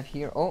 what do we have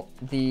here? Oh,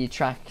 the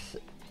track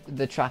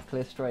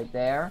list right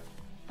there.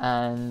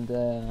 And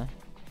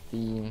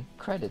the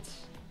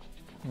credits.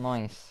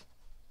 Nice.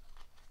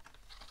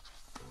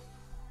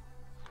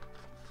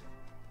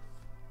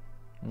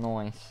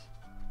 Nice.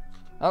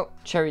 Oh,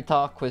 Cherry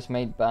Talk was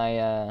made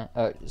by,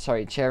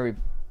 sorry, Cherry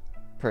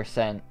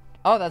 %.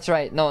 Oh, that's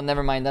right. No,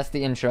 never mind. That's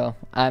the intro.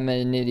 I'm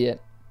an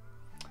idiot.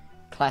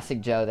 Classic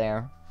Joe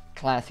there.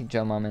 Classic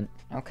Joe moment.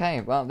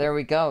 Okay, well, there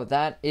we go.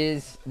 That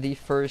is the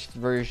first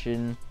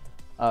version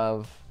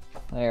of...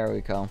 There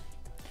we go.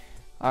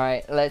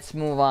 Alright, let's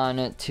move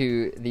on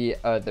to the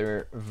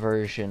other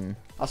version.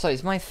 Also,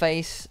 is my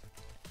face...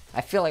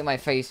 I feel like my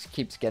face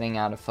keeps getting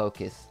out of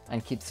focus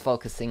and keeps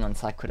focusing on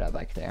Sakura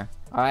back there.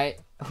 Alright,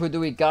 who do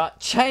we got?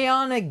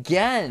 Chaeyeon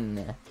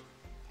again!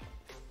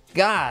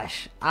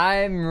 Gosh,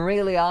 I'm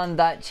really on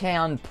that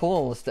Chaeyeon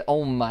pulse.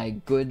 Oh my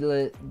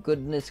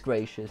goodness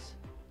gracious.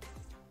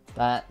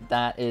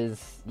 That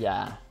is,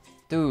 yeah.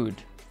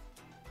 Dude.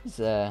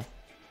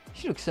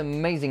 She looks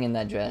amazing in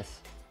that dress.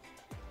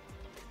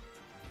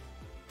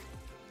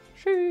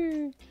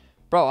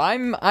 Bro,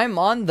 I'm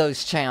on those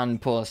Chaeyeon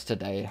pulls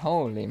today.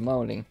 Holy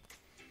moly.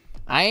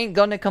 I ain't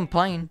gonna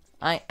complain.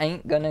 I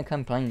ain't gonna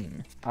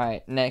complain.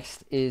 Alright,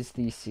 next is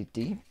the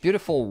CD.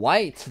 Beautiful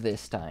white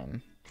this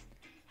time.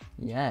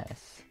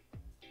 Yes.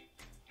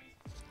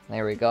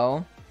 There we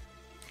go.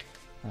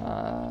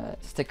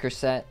 Sticker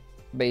set.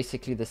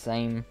 Basically the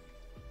same.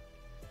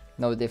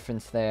 No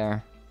difference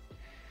there.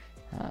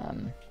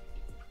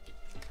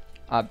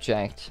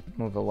 Object.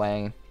 Move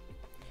away.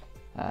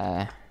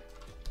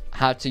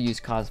 How to use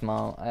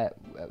Cosmo.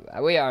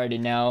 We already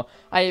know.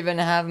 I even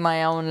have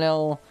my own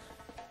little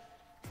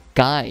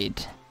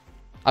guide.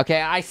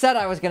 Okay, I said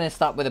I was gonna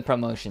stop with the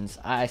promotions.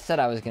 I said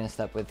I was gonna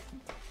stop with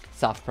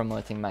soft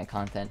promoting my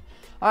content.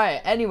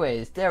 Alright,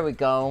 anyways, there we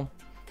go.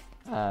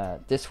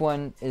 This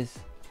one is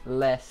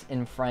less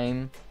in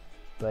frame.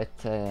 But,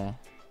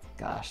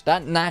 gosh,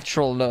 that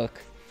natural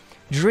look.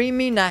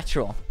 Dreamy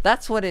natural.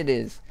 That's what it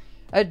is.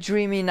 A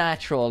dreamy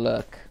natural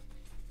look.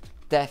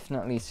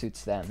 Definitely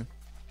suits them.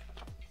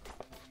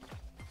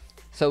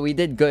 So we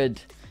did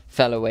good,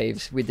 fellow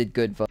waves. We did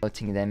good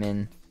voting them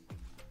in.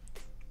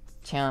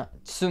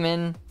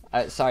 Soomin.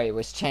 Sorry, it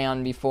was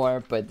Chaeyeon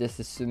before, but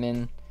this is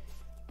Soomin.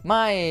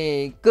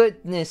 My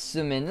goodness,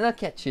 Soomin,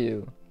 look at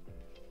you.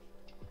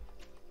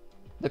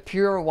 The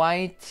pure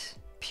white,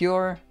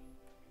 pure.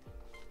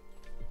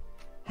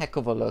 Heck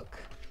of a look.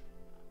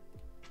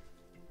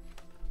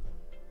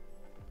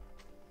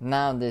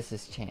 Now this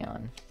is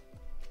Chaeyeon.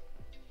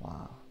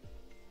 Wow.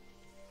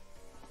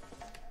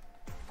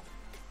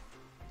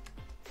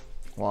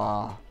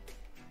 Wow.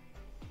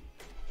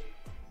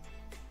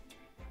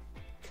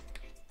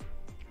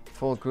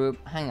 Full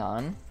group. Hang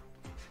on.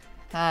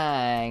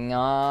 Hang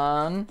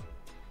on.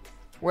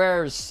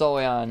 Where's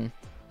Sohyun?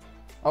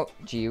 Oh,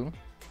 Jiwoo.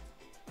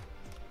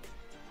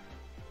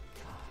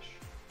 Gosh.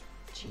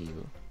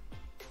 Jiwoo.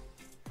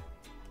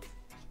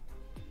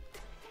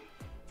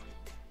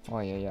 Oh,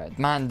 yeah.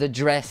 Man, the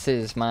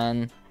dresses,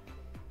 man.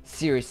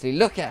 Seriously,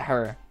 look at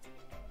her.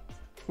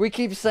 We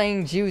keep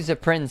saying Jiwoo's a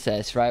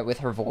princess, right? With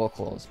her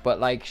vocals. But,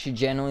 like, she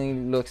genuinely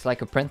looks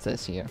like a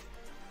princess here.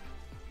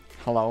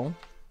 Hello?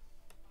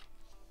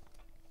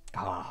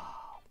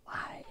 Oh,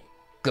 my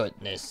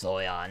goodness,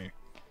 Sohyun.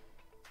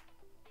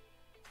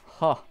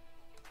 Huh.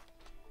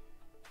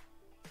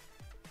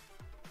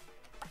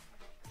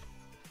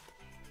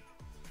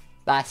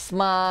 That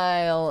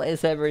smile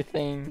is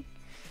everything.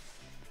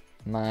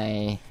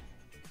 My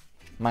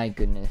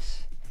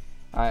goodness.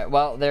 Alright,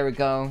 well, there we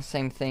go.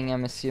 Same thing,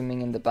 I'm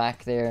assuming, in the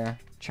back there.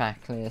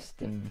 Track list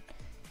and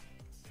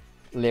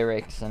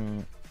lyrics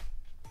and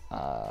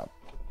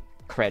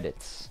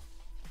credits.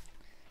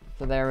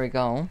 So there we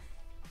go.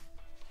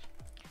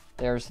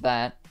 There's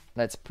that.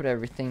 Let's put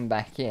everything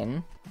back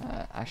in.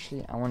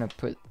 Actually, I want to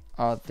put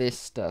all this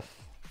stuff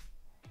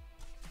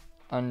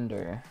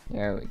under.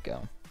 There we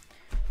go.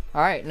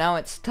 Alright, now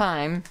it's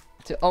time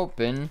to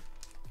open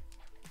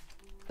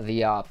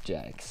the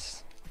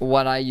objects.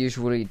 What I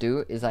usually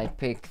do is I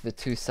pick the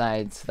two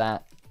sides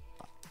that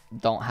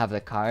don't have the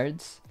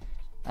cards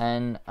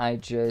and I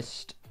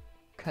just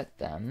cut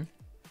them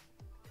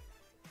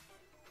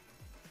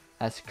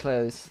as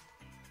close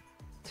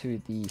to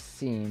the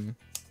seam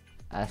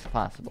as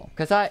possible.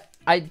 Because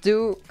I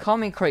do, call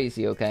me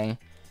crazy, okay?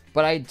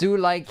 But I do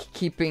like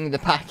keeping the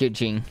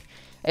packaging.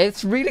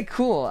 It's really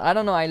cool. I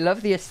don't know, I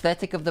love the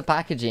aesthetic of the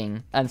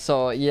packaging. And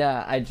so,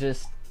 yeah, I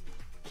just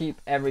keep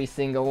every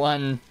single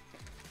one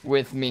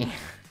with me.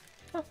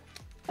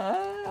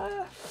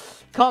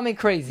 Call me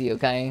crazy,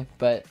 okay?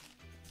 But,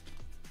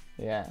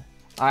 yeah.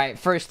 Alright,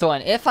 first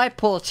one. If I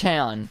pull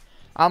Chaeyeon,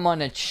 I'm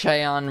on a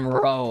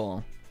Chaeyeon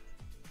roll.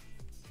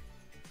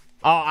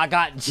 Oh, I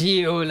got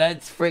jiwoo.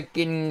 Let's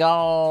freaking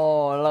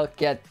go.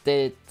 Look at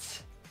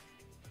it.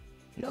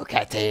 Look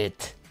at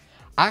it.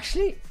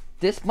 Actually,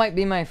 this might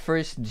be my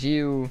first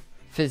jiwoo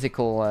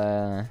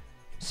physical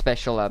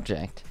special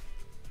object.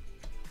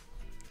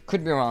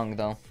 Could be wrong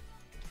though.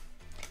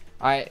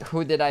 Alright,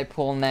 who did I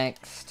pull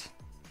next?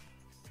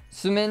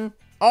 Soomin?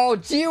 Oh,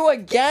 jiwoo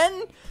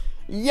again?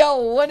 Yo,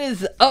 what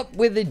is up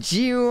with the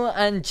jiwoo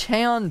and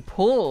Chaeyeon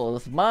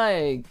pulls?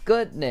 My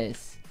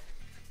goodness.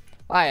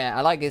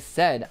 Like I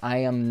said, I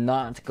am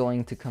not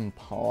going to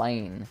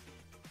complain.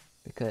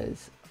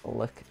 Because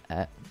look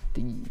at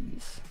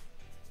these.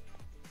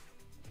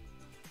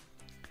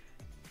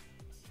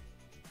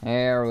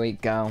 There we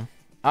go.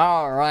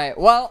 Alright,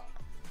 well,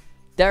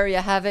 there you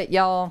have it,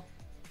 y'all.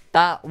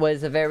 That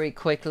was a very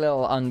quick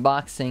little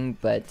unboxing,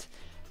 but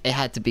it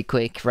had to be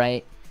quick,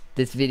 right?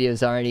 This video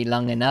is already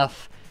long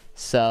enough.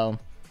 So,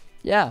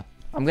 yeah,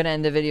 I'm gonna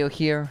end the video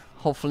here.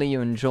 Hopefully you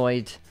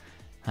enjoyed.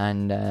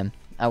 And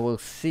I will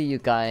see you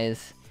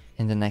guys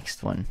in the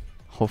next one.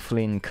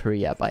 Hopefully in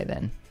Korea by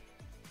then.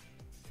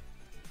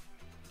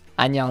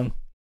 Annyeong.